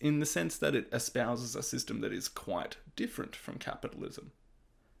is, in the sense that it espouses a system that is quite different from capitalism.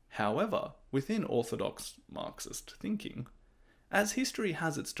 However, within orthodox Marxist thinking, as history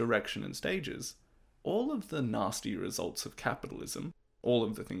has its direction and stages, all of the nasty results of capitalism, all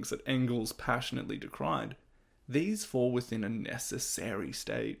of the things that Engels passionately decried, these fall within a necessary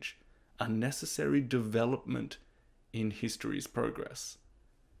stage, a necessary development in history's progress.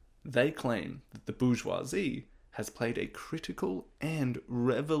 They claim that the bourgeoisie has played a critical and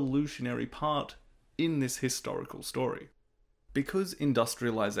revolutionary part in this historical story. Because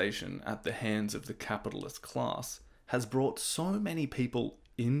industrialization at the hands of the capitalist class has brought so many people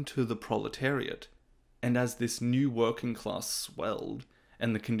into the proletariat, and as this new working class swelled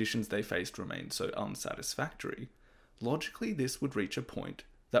and the conditions they faced remained so unsatisfactory, logically this would reach a point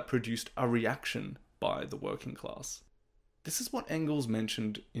that produced a reaction by the working class. This is what Engels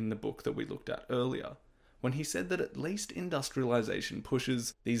mentioned in the book that we looked at earlier, when he said that at least industrialization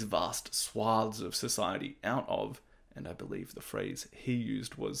pushes these vast swaths of society out of, and I believe the phrase he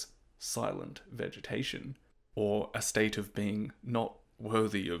used was silent vegetation, or a state of being not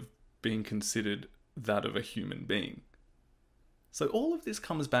worthy of being considered that of a human being. So all of this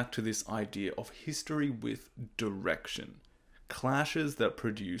comes back to this idea of history with direction, clashes that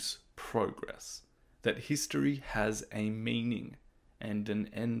produce progress, that history has a meaning and an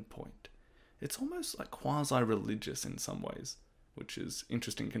endpoint. It's almost like quasi-religious in some ways, which is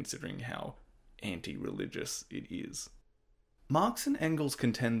interesting considering how anti-religious it is. Marx and Engels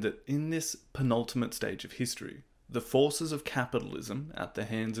contend that in this penultimate stage of history, the forces of capitalism at the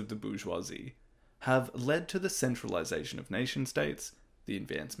hands of the bourgeoisie have led to the centralization of nation-states, the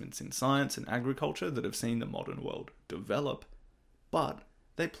advancements in science and agriculture that have seen the modern world develop, but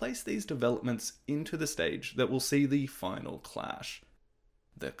they place these developments into the stage that will see the final clash.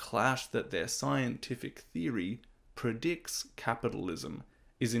 The clash that their scientific theory predicts capitalism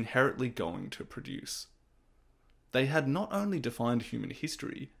is inherently going to produce. They had not only defined human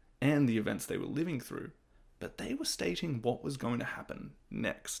history and the events they were living through, but they were stating what was going to happen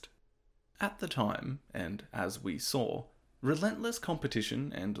next. At the time, and as we saw, relentless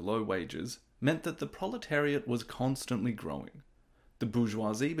competition and low wages meant that the proletariat was constantly growing, the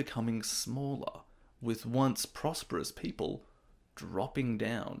bourgeoisie becoming smaller, with once prosperous people dropping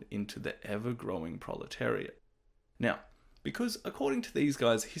down into the ever-growing proletariat. Now, because according to these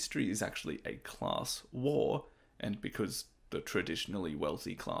guys, history is actually a class war, and because the traditionally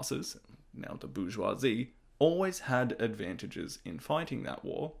wealthy classes, now the bourgeoisie, always had advantages in fighting that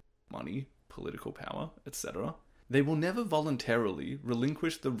war, money, political power, etc., they will never voluntarily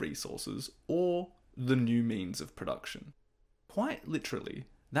relinquish the resources or the new means of production. Quite literally,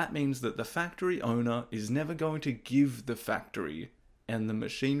 that means that the factory owner is never going to give the factory and the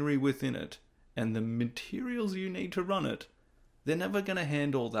machinery within it and the materials you need to run it, they're never going to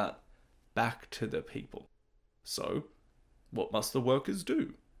hand all that back to the people. So, what must the workers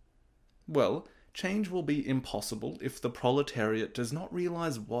do? Well, change will be impossible if the proletariat does not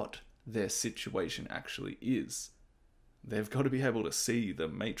realize what their situation actually is. They've got to be able to see the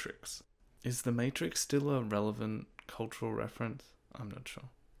Matrix. Is the Matrix still a relevant cultural reference? I'm not sure.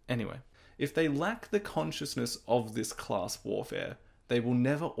 Anyway, if they lack the consciousness of this class warfare, they will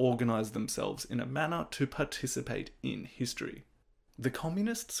never organize themselves in a manner to participate in history. The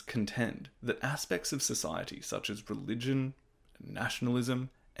communists contend that aspects of society such as religion, nationalism,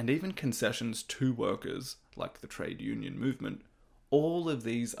 and even concessions to workers, like the trade union movement, all of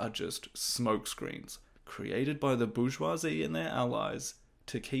these are just smokescreens created by the bourgeoisie and their allies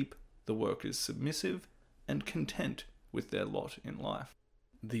to keep the workers submissive and content with their lot in life.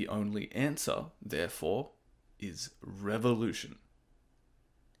 The only answer, therefore, is revolution.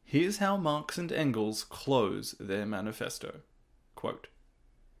 Here's how Marx and Engels close their manifesto. Quote,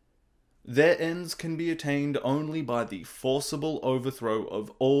 "Their ends can be attained only by the forcible overthrow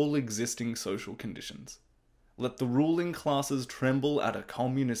of all existing social conditions. Let the ruling classes tremble at a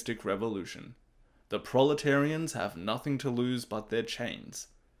communistic revolution. The proletarians have nothing to lose but their chains.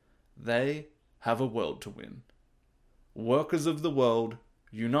 They have a world to win. Workers of the world,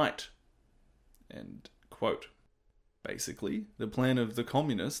 unite." End quote. Basically, the plan of the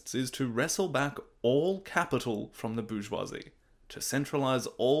communists is to wrestle back all capital from the bourgeoisie, to centralize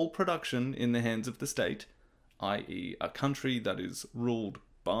all production in the hands of the state, i.e. a country that is ruled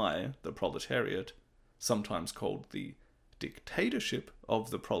by the proletariat, sometimes called the dictatorship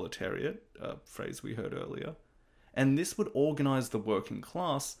of the proletariat, a phrase we heard earlier, and this would organize the working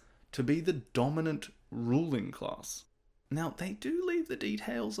class to be the dominant ruling class. Now, they do leave the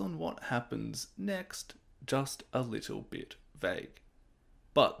details on what happens next just a little bit vague.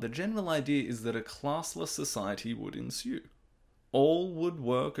 But the general idea is that a classless society would ensue. All would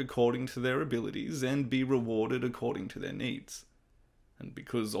work according to their abilities and be rewarded according to their needs. And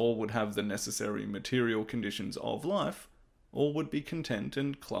because all would have the necessary material conditions of life, all would be content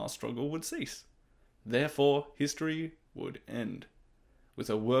and class struggle would cease. Therefore, history would end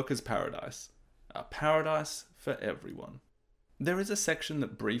with a workers' paradise, a paradise for everyone. There is a section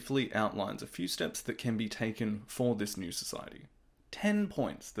that briefly outlines a few steps that can be taken for this new society. 10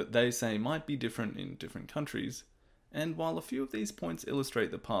 points that they say might be different in different countries, and while a few of these points illustrate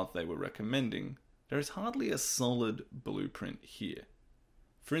the path they were recommending, there is hardly a solid blueprint here.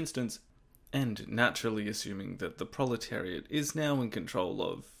 For instance, and naturally assuming that the proletariat is now in control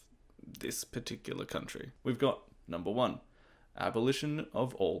of this particular country, we've got number 1, abolition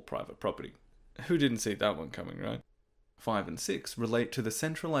of all private property. Who didn't see that one coming, right? 5 and 6 relate to the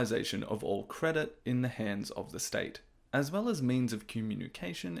centralization of all credit in the hands of the state, as well as means of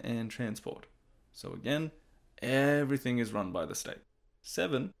communication and transport. So again, everything is run by the state.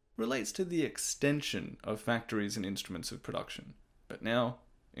 7 relates to the extension of factories and instruments of production, but now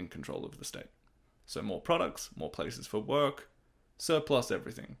in control of the state. So more products, more places for work, surplus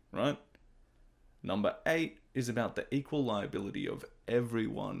everything, right? Number 8 is about the equal liability of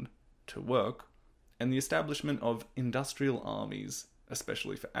everyone to work, and the establishment of industrial armies,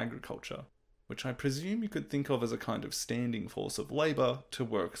 especially for agriculture, which I presume you could think of as a kind of standing force of labour to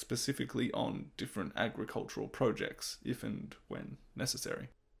work specifically on different agricultural projects, if and when necessary.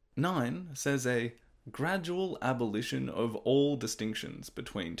 9 says a gradual abolition of all distinctions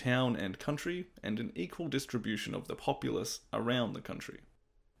between town and country, and an equal distribution of the populace around the country.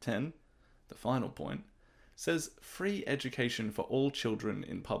 10, the final point, says free education for all children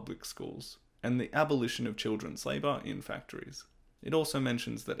in public schools, and the abolition of children's labour in factories. It also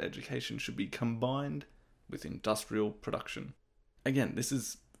mentions that education should be combined with industrial production. Again, this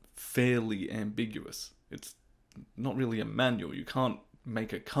is fairly ambiguous. It's not really a manual. You can't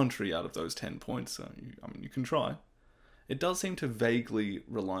make a country out of those 10 points. So you can try. It does seem to vaguely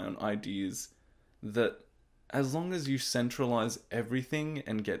rely on ideas that as long as you centralize everything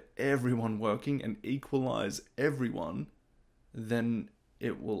and get everyone working and equalize everyone, then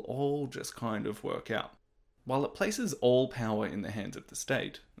it will all just kind of work out. While it places all power in the hands of the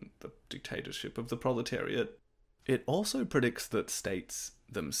state, the dictatorship of the proletariat, it also predicts that states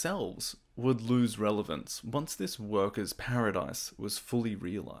themselves would lose relevance once this workers' paradise was fully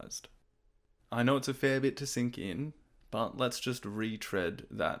realized. I know it's a fair bit to sink in, but let's just retread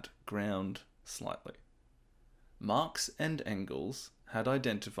that ground slightly. Marx and Engels had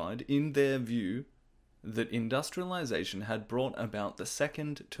identified, in their view, that industrialization had brought about the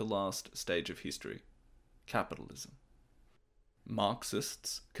second to last stage of history, capitalism.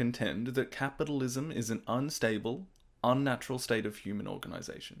 Marxists contend that capitalism is an unstable, unnatural state of human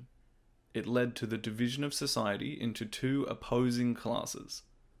organization. It led to the division of society into two opposing classes: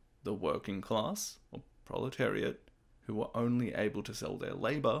 the working class, or proletariat, who were only able to sell their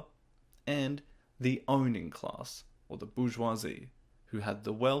labor, and the owning class, or the bourgeoisie, who had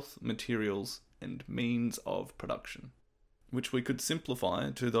the wealth, materials, and means of production, which we could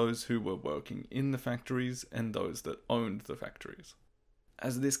simplify to those who were working in the factories and those that owned the factories.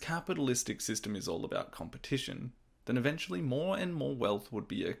 As this capitalistic system is all about competition, then eventually more and more wealth would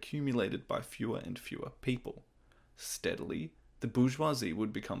be accumulated by fewer and fewer people. Steadily, the bourgeoisie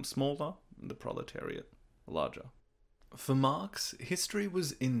would become smaller and the proletariat larger. For Marx, history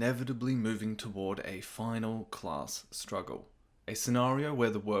was inevitably moving toward a final class struggle, a scenario where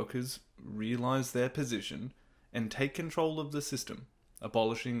the workers realize their position and take control of the system,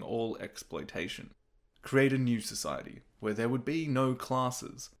 abolishing all exploitation. Create a new society where there would be no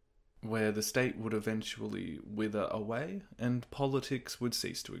classes, where the state would eventually wither away and politics would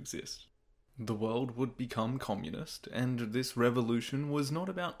cease to exist. The world would become communist, and this revolution was not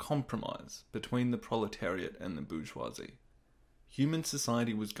about compromise between the proletariat and the bourgeoisie. Human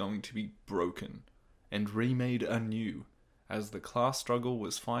society was going to be broken and remade anew as the class struggle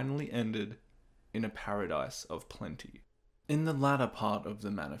was finally ended in a paradise of plenty. In the latter part of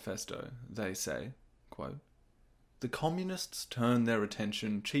the manifesto, they say, quote, "The communists turn their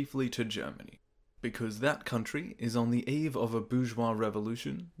attention chiefly to Germany, because that country is on the eve of a bourgeois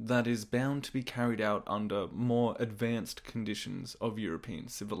revolution that is bound to be carried out under more advanced conditions of European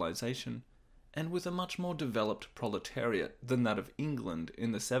civilization, and with a much more developed proletariat than that of England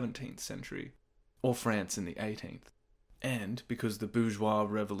in the 17th century, or France in the 18th. And because the bourgeois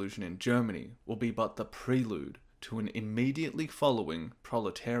revolution in Germany will be but the prelude to an immediately following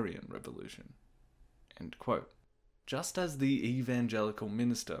proletarian revolution." End quote. Just as the evangelical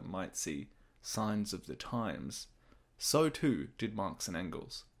minister might see signs of the times, so too did Marx and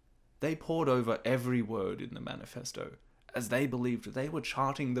Engels. They pored over every word in the manifesto, as they believed they were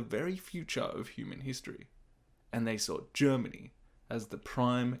charting the very future of human history, and they saw Germany as the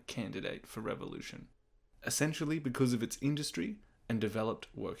prime candidate for revolution, essentially because of its industry and developed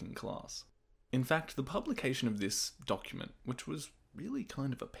working class. In fact, the publication of this document, which was really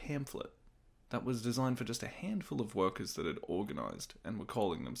kind of a pamphlet that was designed for just a handful of workers that had organised and were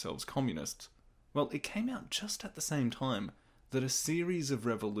calling themselves communists, well, it came out just at the same time that a series of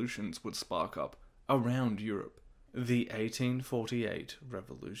revolutions would spark up around Europe. The 1848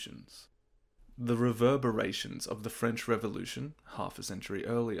 revolutions. The reverberations of the French Revolution, half a century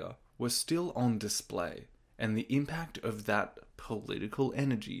earlier, were still on display, and the impact of that political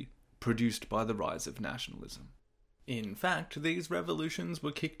energy produced by the rise of nationalism. In fact, these revolutions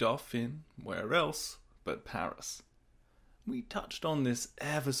were kicked off in where else but Paris. We touched on this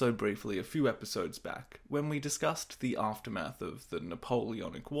ever so briefly a few episodes back when we discussed the aftermath of the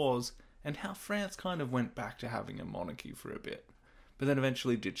Napoleonic Wars and how France kind of went back to having a monarchy for a bit, but then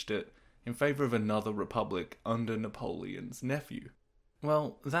eventually ditched it in favour of another republic under Napoleon's nephew.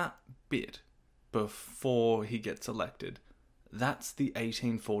 Well, that bit, before he gets elected, that's the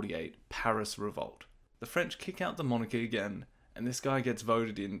 1848 Paris Revolt. The French kick out the monarchy again, and this guy gets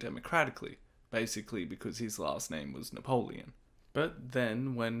voted in democratically, basically because his last name was Napoleon. But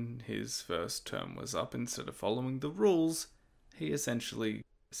then, when his first term was up, instead of following the rules, he essentially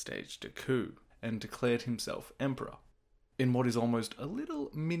staged a coup and declared himself emperor, in what is almost a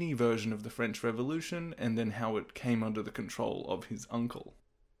little mini version of the French Revolution and then how it came under the control of his uncle.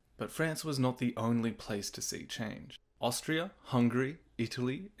 But France was not the only place to see change. Austria, Hungary,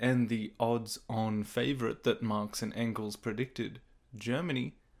 Italy, and the odds-on favourite that Marx and Engels predicted,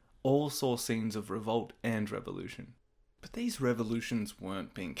 Germany, all saw scenes of revolt and revolution. But these revolutions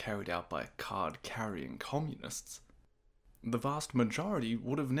weren't being carried out by card-carrying communists. The vast majority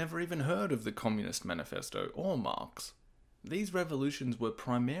would have never even heard of the Communist Manifesto or Marx. These revolutions were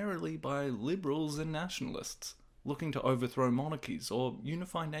primarily by liberals and nationalists, looking to overthrow monarchies or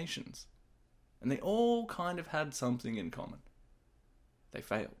unify nations. And they all kind of had something in common. They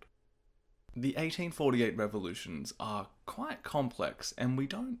failed. The 1848 revolutions are quite complex, and we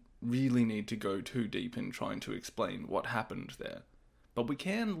don't really need to go too deep in trying to explain what happened there. But we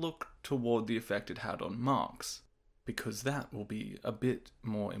can look toward the effect it had on Marx, because that will be a bit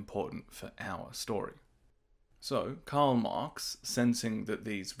more important for our story. So, Karl Marx, sensing that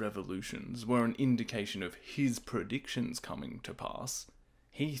these revolutions were an indication of his predictions coming to pass,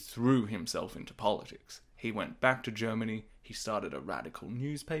 he threw himself into politics. He went back to Germany, he started a radical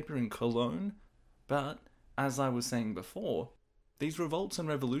newspaper in Cologne, but, as I was saying before, these revolts and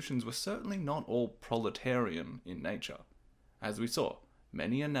revolutions were certainly not all proletarian in nature. As we saw,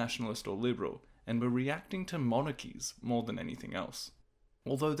 many are nationalist or liberal, and were reacting to monarchies more than anything else.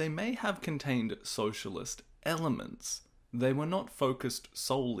 Although they may have contained socialist elements, they were not focused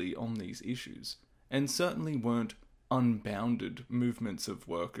solely on these issues, and certainly weren't unbounded movements of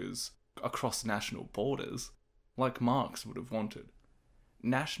workers across national borders, like Marx would have wanted.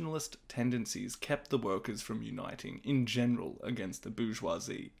 Nationalist tendencies kept the workers from uniting in general against the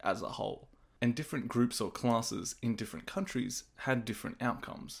bourgeoisie as a whole, and different groups or classes in different countries had different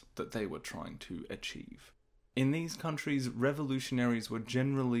outcomes that they were trying to achieve. In these countries, revolutionaries were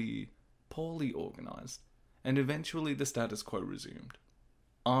generally poorly organised, and eventually the status quo resumed.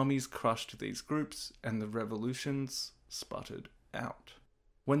 Armies crushed these groups, and the revolutions sputtered out.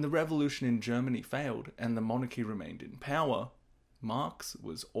 When the revolution in Germany failed and the monarchy remained in power, Marx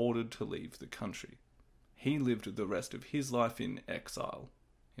was ordered to leave the country. He lived the rest of his life in exile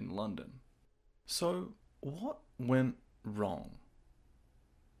in London. So, what went wrong?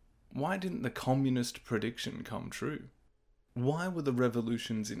 Why didn't the communist prediction come true? Why were the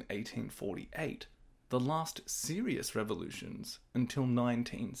revolutions in 1848 the last serious revolutions until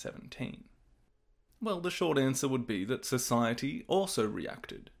 1917? Well, the short answer would be that society also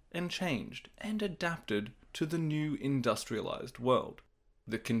reacted and changed and adapted to the new industrialized world.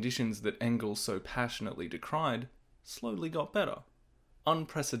 The conditions that Engels so passionately decried slowly got better.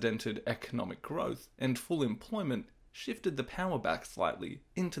 Unprecedented economic growth and full employment shifted the power back slightly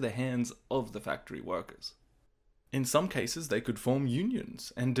into the hands of the factory workers. In some cases, they could form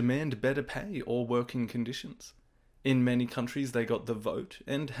unions and demand better pay or working conditions. In many countries, they got the vote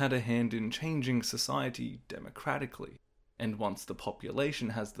and had a hand in changing society democratically. And once the population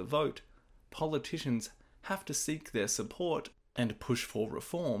has the vote, politicians have to seek their support and push for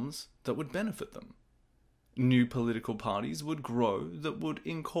reforms that would benefit them. New political parties would grow that would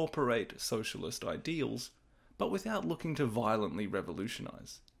incorporate socialist ideals, but without looking to violently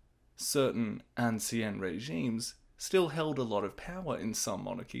revolutionize. Certain ancien regimes still held a lot of power in some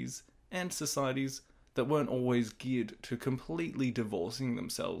monarchies and societies that weren't always geared to completely divorcing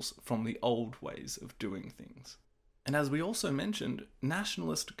themselves from the old ways of doing things. And as we also mentioned,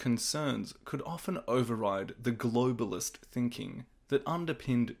 nationalist concerns could often override the globalist thinking that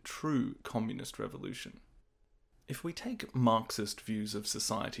underpinned true communist revolution. If we take Marxist views of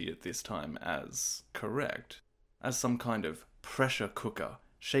society at this time as correct, as some kind of pressure cooker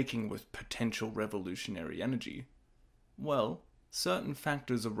shaking with potential revolutionary energy, well, certain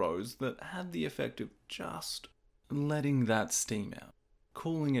factors arose that had the effect of just letting that steam out,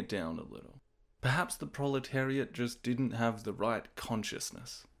 cooling it down a little. Perhaps the proletariat just didn't have the right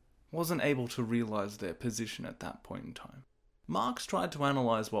consciousness, wasn't able to realize their position at that point in time. Marx tried to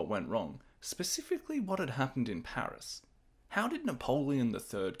analyze what went wrong, specifically what had happened in Paris. How did Napoleon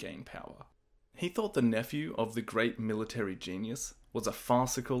III gain power? He thought the nephew of the great military genius was a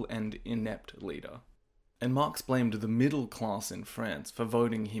farcical and inept leader, and Marx blamed the middle class in France for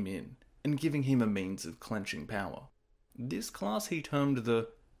voting him in and giving him a means of clenching power. This class he termed the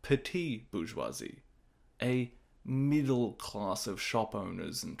petit bourgeoisie, a middle class of shop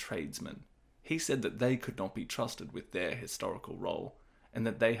owners and tradesmen. He said that they could not be trusted with their historical role, and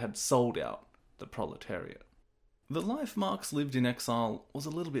that they had sold out the proletariat. The life Marx lived in exile was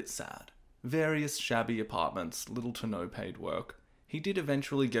a little bit sad. Various shabby apartments, little to no paid work. He did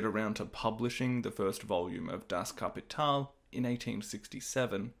eventually get around to publishing the first volume of Das Kapital in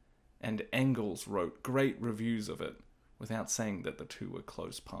 1867, and Engels wrote great reviews of it, without saying that the two were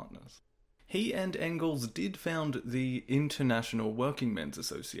close partners. He and Engels did found the International Working Men's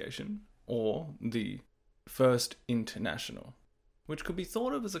Association, or the First International, which could be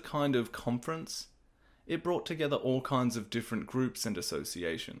thought of as a kind of conference. It brought together all kinds of different groups and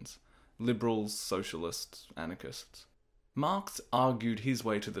associations: liberals, socialists, anarchists. Marx argued his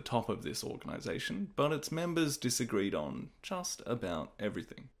way to the top of this organisation, but its members disagreed on just about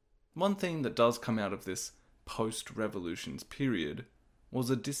everything. One thing that does come out of this post-revolutions period was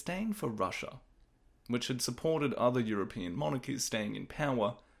a disdain for Russia, which had supported other European monarchies staying in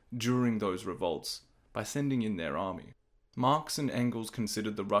power during those revolts by sending in their army. Marx and Engels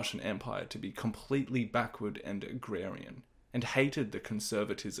considered the Russian Empire to be completely backward and agrarian, and hated the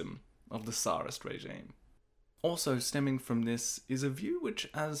conservatism of the Tsarist regime. Also stemming from this is a view which,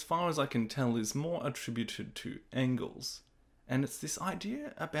 as far as I can tell, is more attributed to Engels, and it's this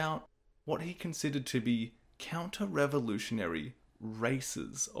idea about what he considered to be counter-revolutionary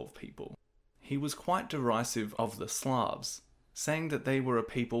races of people. He was quite derisive of the Slavs, saying that they were a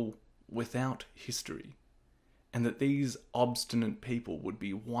people without history, and that these obstinate people would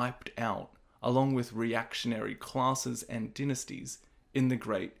be wiped out along with reactionary classes and dynasties in the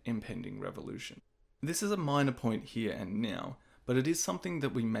great impending revolution. This is a minor point here and now, but it is something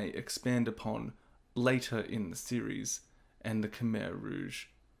that we may expand upon later in the series and the Khmer Rouge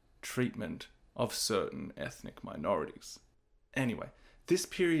treatment of certain ethnic minorities. Anyway, this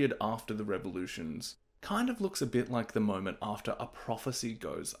period after the revolutions kind of looks a bit like the moment after a prophecy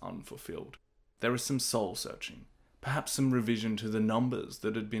goes unfulfilled. There is some soul searching, perhaps some revision to the numbers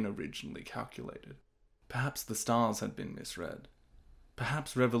that had been originally calculated. Perhaps the stars had been misread.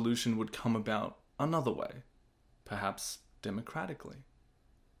 Perhaps revolution would come about another way, perhaps democratically.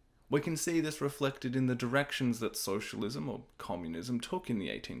 We can see this reflected in the directions that socialism or communism took in the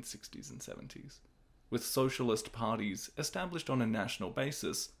 1860s and 70s, with socialist parties established on a national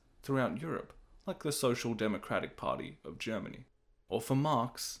basis throughout Europe, like the Social Democratic Party of Germany. Or for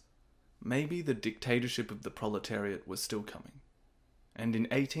Marx, maybe the dictatorship of the proletariat was still coming, and in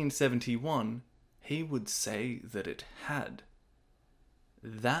 1871 he would say that it had.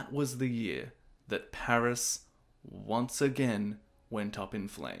 That was the year that Paris once again went up in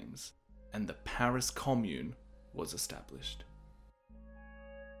flames, and the Paris Commune was established.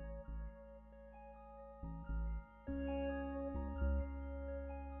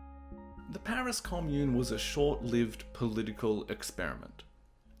 The Paris Commune was a short-lived political experiment.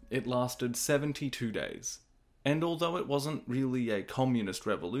 It lasted 72 days, and although it wasn't really a communist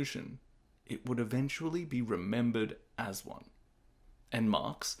revolution, it would eventually be remembered as one. And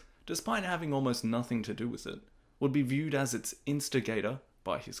Marx, despite having almost nothing to do with it, would be viewed as its instigator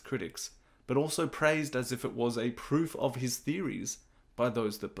by his critics, but also praised as if it was a proof of his theories by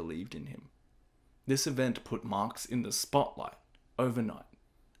those that believed in him. This event put Marx in the spotlight overnight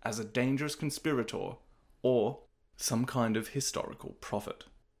as a dangerous conspirator or some kind of historical prophet.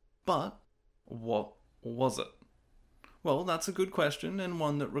 But what was it? Well, that's a good question, and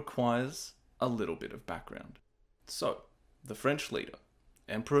one that requires a little bit of background. So, the French leader,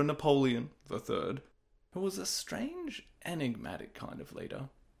 Emperor Napoleon III, who was a strange, enigmatic kind of leader.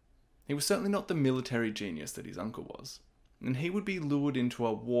 He was certainly not the military genius that his uncle was, and he would be lured into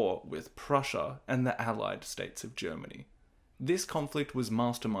a war with Prussia and the Allied states of Germany. This conflict was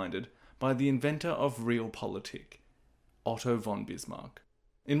masterminded by the inventor of realpolitik, Otto von Bismarck.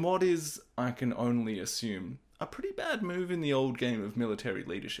 In what is, I can only assume, a pretty bad move in the old game of military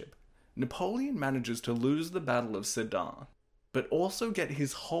leadership, Napoleon manages to lose the Battle of Sedan, but also get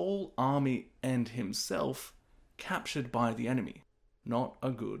his whole army and himself captured by the enemy. Not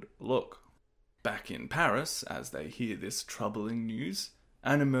a good look. Back in Paris, as they hear this troubling news,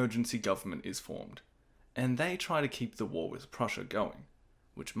 an emergency government is formed, and they try to keep the war with Prussia going,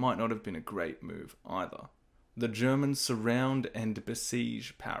 which might not have been a great move either. The Germans surround and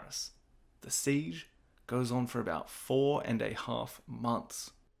besiege Paris. The siege goes on for about 4.5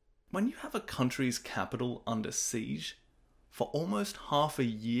 months. When you have a country's capital under siege for almost half a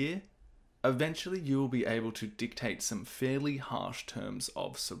year, eventually you will be able to dictate some fairly harsh terms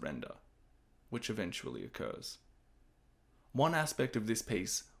of surrender, which eventually occurs. One aspect of this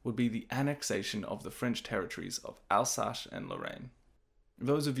peace would be the annexation of the French territories of Alsace and Lorraine.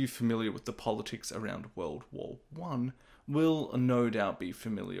 Those of you familiar with the politics around World War I will no doubt be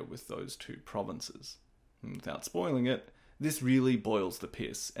familiar with those two provinces. And without spoiling it, this really boils the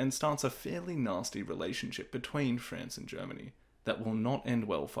piss and starts a fairly nasty relationship between France and Germany that will not end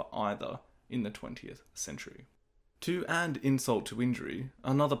well for either in the 20th century. To add insult to injury,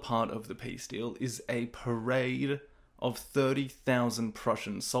 another part of the peace deal is a parade of 30,000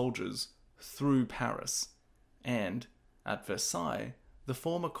 Prussian soldiers through Paris, and at Versailles, the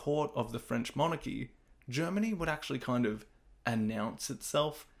former court of the French monarchy, Germany would actually kind of announce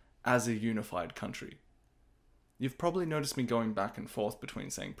itself as a unified country. You've probably noticed me going back and forth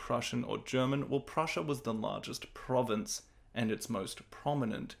between saying Prussian or German. Well, Prussia was the largest province and its most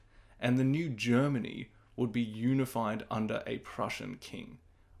prominent, and the new Germany would be unified under a Prussian king,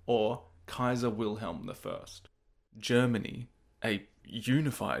 or Kaiser Wilhelm I. Germany, a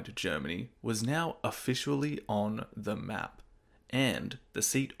unified Germany, was now officially on the map, and the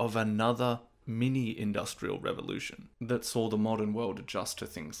seat of another mini-industrial revolution that saw the modern world adjust to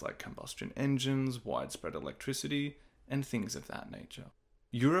things like combustion engines, widespread electricity, and things of that nature.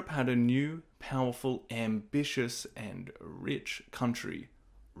 Europe had a new, powerful, ambitious, and rich country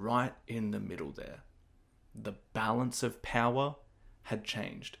right in the middle there. The balance of power had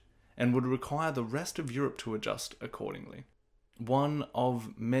changed, and would require the rest of Europe to adjust accordingly. One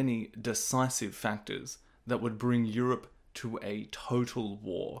of many decisive factors that would bring Europe to a total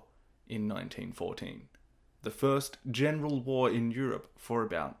war in 1914. The first general war in Europe for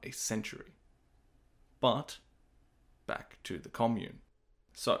about a century. But, back to the Commune.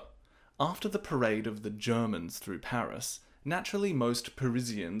 So, after the parade of the Germans through Paris, naturally most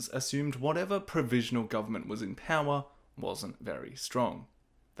Parisians assumed whatever provisional government was in power wasn't very strong.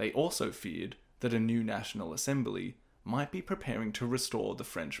 They also feared that a new National Assembly might be preparing to restore the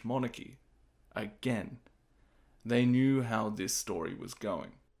French monarchy. Again, they knew how this story was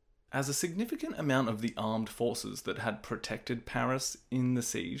going. As a significant amount of the armed forces that had protected Paris in the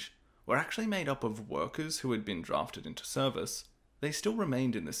siege were actually made up of workers who had been drafted into service, they still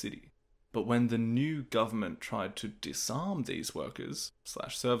remained in the city. But when the new government tried to disarm these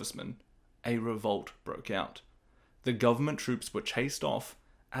workers/servicemen, a revolt broke out. The government troops were chased off,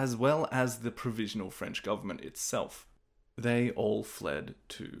 as well as the provisional French government itself. They all fled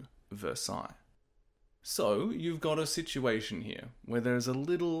to Versailles. So, you've got a situation here where there's a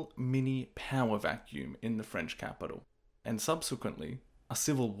little mini power vacuum in the French capital, and subsequently, a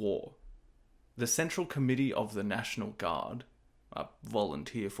civil war. The Central Committee of the National Guard, a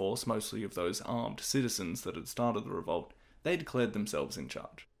volunteer force mostly of those armed citizens that had started the revolt, they declared themselves in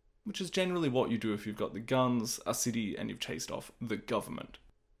charge. Which is generally what you do if you've got the guns, a city, and you've chased off the government.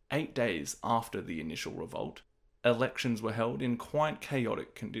 8 days after the initial revolt, elections were held in quite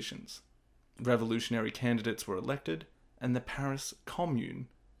chaotic conditions. Revolutionary candidates were elected, and the Paris Commune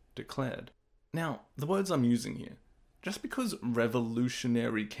declared. Now, the words I'm using here, just because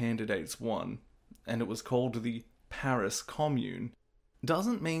revolutionary candidates won, and it was called the Paris Commune,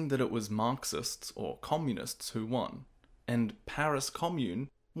 doesn't mean that it was Marxists or communists who won. And Paris Commune,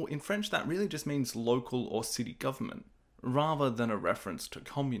 well, in French that really just means local or city government, rather than a reference to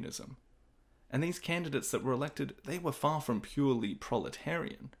communism. And these candidates that were elected, they were far from purely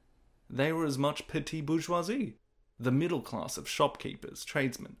proletarian. They were as much petit bourgeoisie, the middle class of shopkeepers,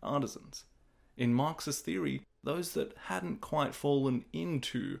 tradesmen, artisans. In Marxist theory, those that hadn't quite fallen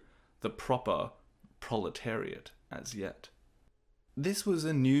into the proper proletariat as yet. This was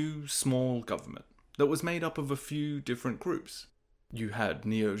a new, small government that was made up of a few different groups. You had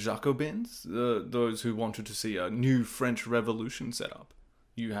neo-Jacobins, those who wanted to see a new French Revolution set up.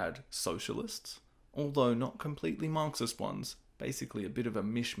 You had socialists, although not completely Marxist ones, basically a bit of a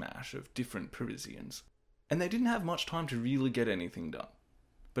mishmash of different Parisians. And they didn't have much time to really get anything done.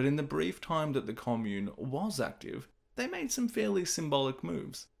 But in the brief time that the Commune was active, they made some fairly symbolic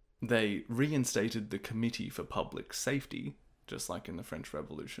moves. They reinstated the Committee for Public Safety, just like in the French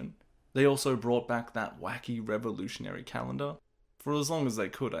Revolution. They also brought back that wacky revolutionary calendar, for as long as they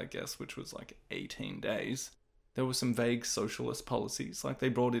could, I guess, which was like 18 days. There were some vague socialist policies, like they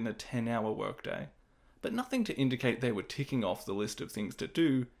brought in a 10-hour workday, but nothing to indicate they were ticking off the list of things to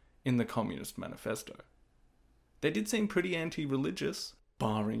do in the Communist Manifesto. They did seem pretty anti-religious,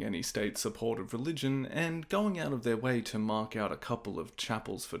 barring any state support of religion, and going out of their way to mark out a couple of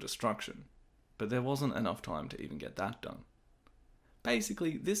chapels for destruction, but there wasn't enough time to even get that done.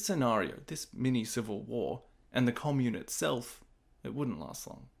 Basically, this scenario, this mini-civil war, and the Commune itself, it wouldn't last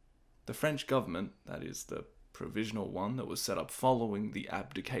long. The French government, that is, the provisional one that was set up following the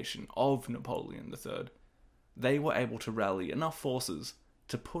abdication of Napoleon III, they were able to rally enough forces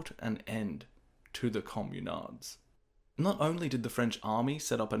to put an end to the communards. Not only did the French army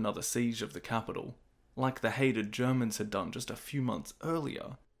set up another siege of the capital, like the hated Germans had done just a few months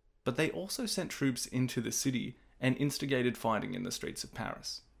earlier, but they also sent troops into the city and instigated fighting in the streets of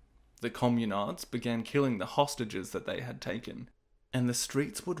Paris. The communards began killing the hostages that they had taken, and the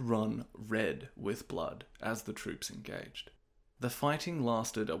streets would run red with blood as the troops engaged. The fighting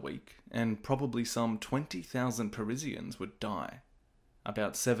lasted a week, and probably some 20,000 Parisians would die.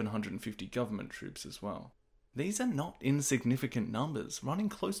 About 750 government troops as well. These are not insignificant numbers, running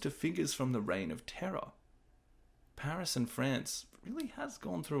close to figures from the Reign of Terror. Paris and France really has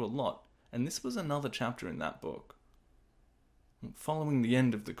gone through a lot, and this was another chapter in that book. Following the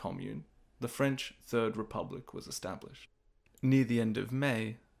end of the Commune, the French Third Republic was established, near the end of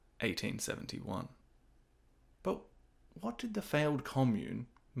May 1871. But what did the failed Commune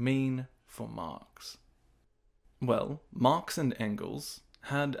mean for Marx? Well, Marx and Engels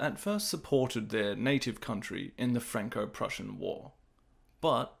had at first supported their native country in the Franco-Prussian War,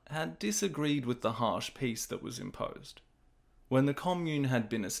 but had disagreed with the harsh peace that was imposed. When the Commune had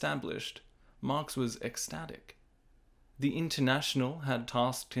been established, Marx was ecstatic. The International had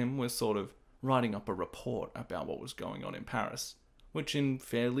tasked him with sort of writing up a report about what was going on in Paris, which in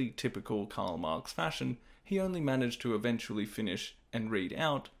fairly typical Karl Marx fashion, he only managed to eventually finish and read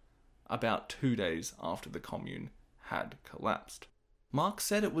out about 2 days after the Commune had collapsed. Marx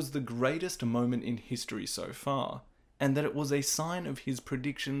said it was the greatest moment in history so far, and that it was a sign of his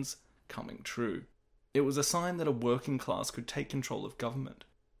predictions coming true. It was a sign that a working class could take control of government,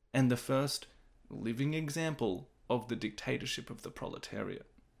 and the first living example of the dictatorship of the proletariat.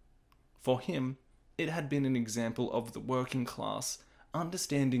 For him, it had been an example of the working class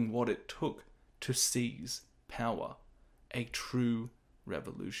understanding what it took to seize power, a true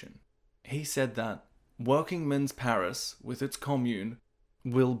revolution. He said that working men's Paris, with its commune,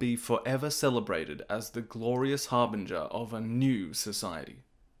 will be forever celebrated as the glorious harbinger of a new society.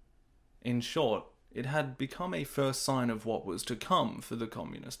 In short, it had become a first sign of what was to come for the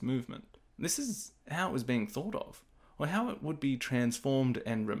communist movement. This is how it was being thought of, or how it would be transformed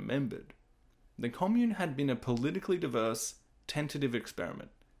and remembered. The Commune had been a politically diverse, tentative experiment,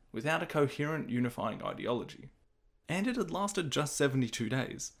 without a coherent unifying ideology. And it had lasted just 72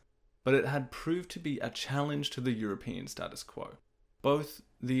 days, but it had proved to be a challenge to the European status quo, both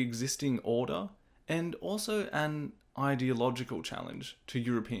the existing order and also an ideological challenge to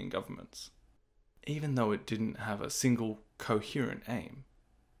European governments. Even though it didn't have a single coherent aim,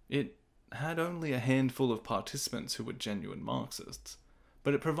 it had only a handful of participants who were genuine Marxists,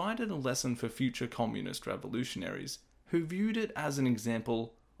 but it provided a lesson for future communist revolutionaries who viewed it as an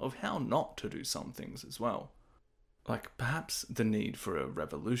example of how not to do some things as well. Like perhaps the need for a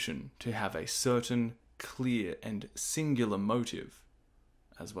revolution to have a certain, clear and singular motive,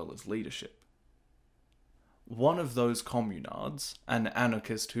 as well as leadership. One of those communards, an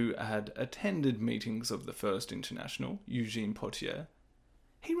anarchist who had attended meetings of the First International, Eugene Potier,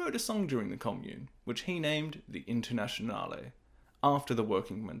 he wrote a song during the Commune, which he named the Internationale, after the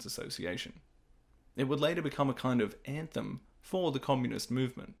Working Men's Association. It would later become a kind of anthem for the communist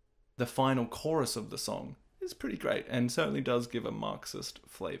movement. The final chorus of the song is pretty great and certainly does give a Marxist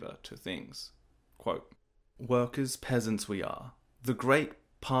flavour to things. Quote, "Workers, peasants we are, the great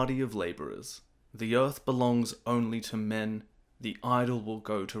party of labourers. The earth belongs only to men, the idle will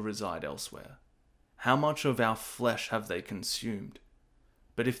go to reside elsewhere. How much of our flesh have they consumed?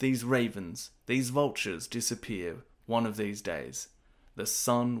 But if these ravens, these vultures disappear one of these days, the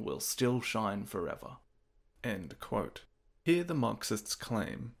sun will still shine forever." End quote. Here the Marxists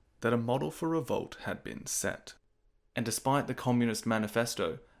claim that a model for revolt had been set. And despite the Communist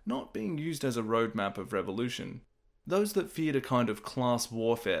Manifesto not being used as a roadmap of revolution, those that feared a kind of class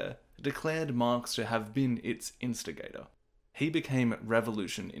warfare declared Marx to have been its instigator. He became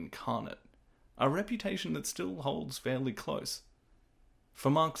revolution incarnate, a reputation that still holds fairly close. For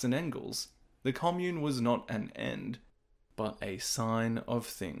Marx and Engels, the Commune was not an end, but a sign of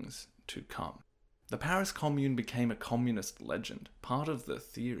things to come. The Paris Commune became a communist legend, part of the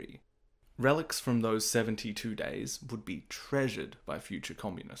theory. Relics from those 72 days would be treasured by future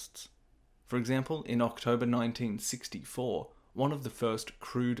communists. For example, in October 1964, one of the first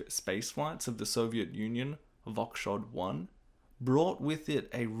crewed spaceflights of the Soviet Union, Voskhod-1, brought with it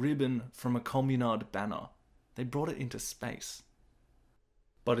a ribbon from a communard banner. They brought it into space.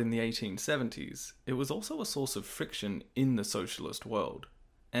 But in the 1870s, it was also a source of friction in the socialist world,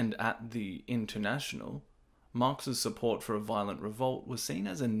 and at the International, Marx's support for a violent revolt was seen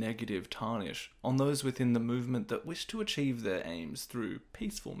as a negative tarnish on those within the movement that wished to achieve their aims through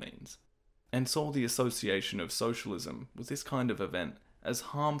peaceful means, and saw the association of socialism with this kind of event as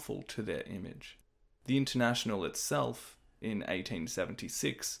harmful to their image. The International itself, in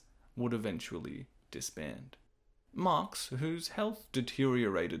 1876, would eventually disband. Marx, whose health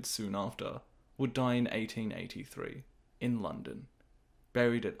deteriorated soon after, would die in 1883 in London,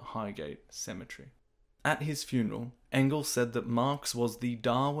 buried at Highgate Cemetery. At his funeral, Engels said that Marx was the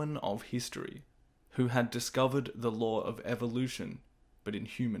Darwin of history, who had discovered the law of evolution, but in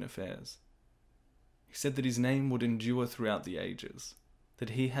human affairs. He said that his name would endure throughout the ages,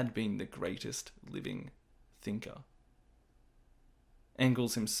 that he had been the greatest living thinker.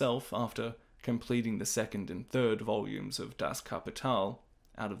 Engels himself, after completing the second and third volumes of Das Kapital,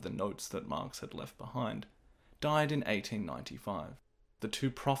 out of the notes that Marx had left behind, died in 1895, the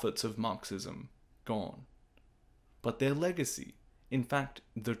two prophets of Marxism gone. But their legacy, in fact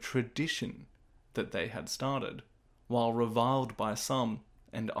the tradition that they had started, while reviled by some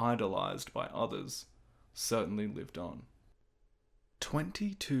and idolized by others, certainly lived on.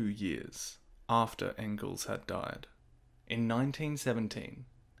 22 years after Engels had died, in 1917,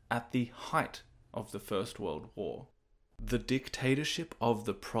 at the height of the First World War, the dictatorship of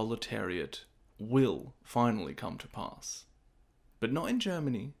the proletariat will finally come to pass. But not in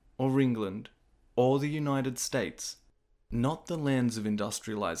Germany, or England, or the United States, not the lands of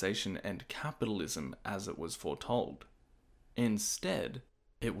industrialization and capitalism as it was foretold. Instead,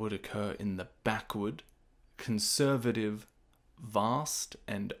 it would occur in the backward, conservative, vast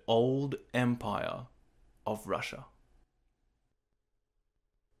and old empire of Russia.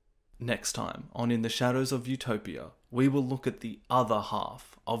 Next time on In the Shadows of Utopia, we will look at the other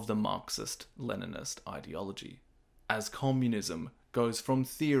half of the Marxist-Leninist ideology, as communism goes from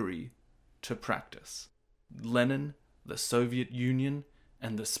theory to practice. Lenin, the Soviet Union,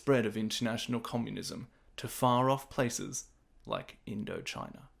 and the spread of international communism to far-off places like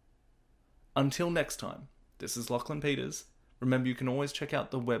Indochina. Until next time, this is Lachlan Peters. Remember, you can always check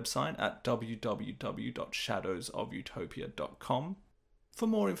out the website at www.shadowsofutopia.com for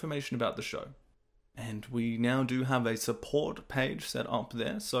more information about the show. And we now do have a support page set up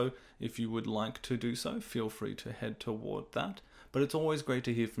there, so if you would like to do so, feel free to head toward that. But it's always great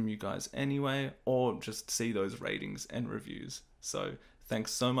to hear from you guys anyway, or just see those ratings and reviews. So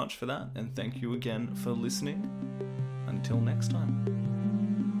thanks so much for that, and thank you again for listening. Until next time.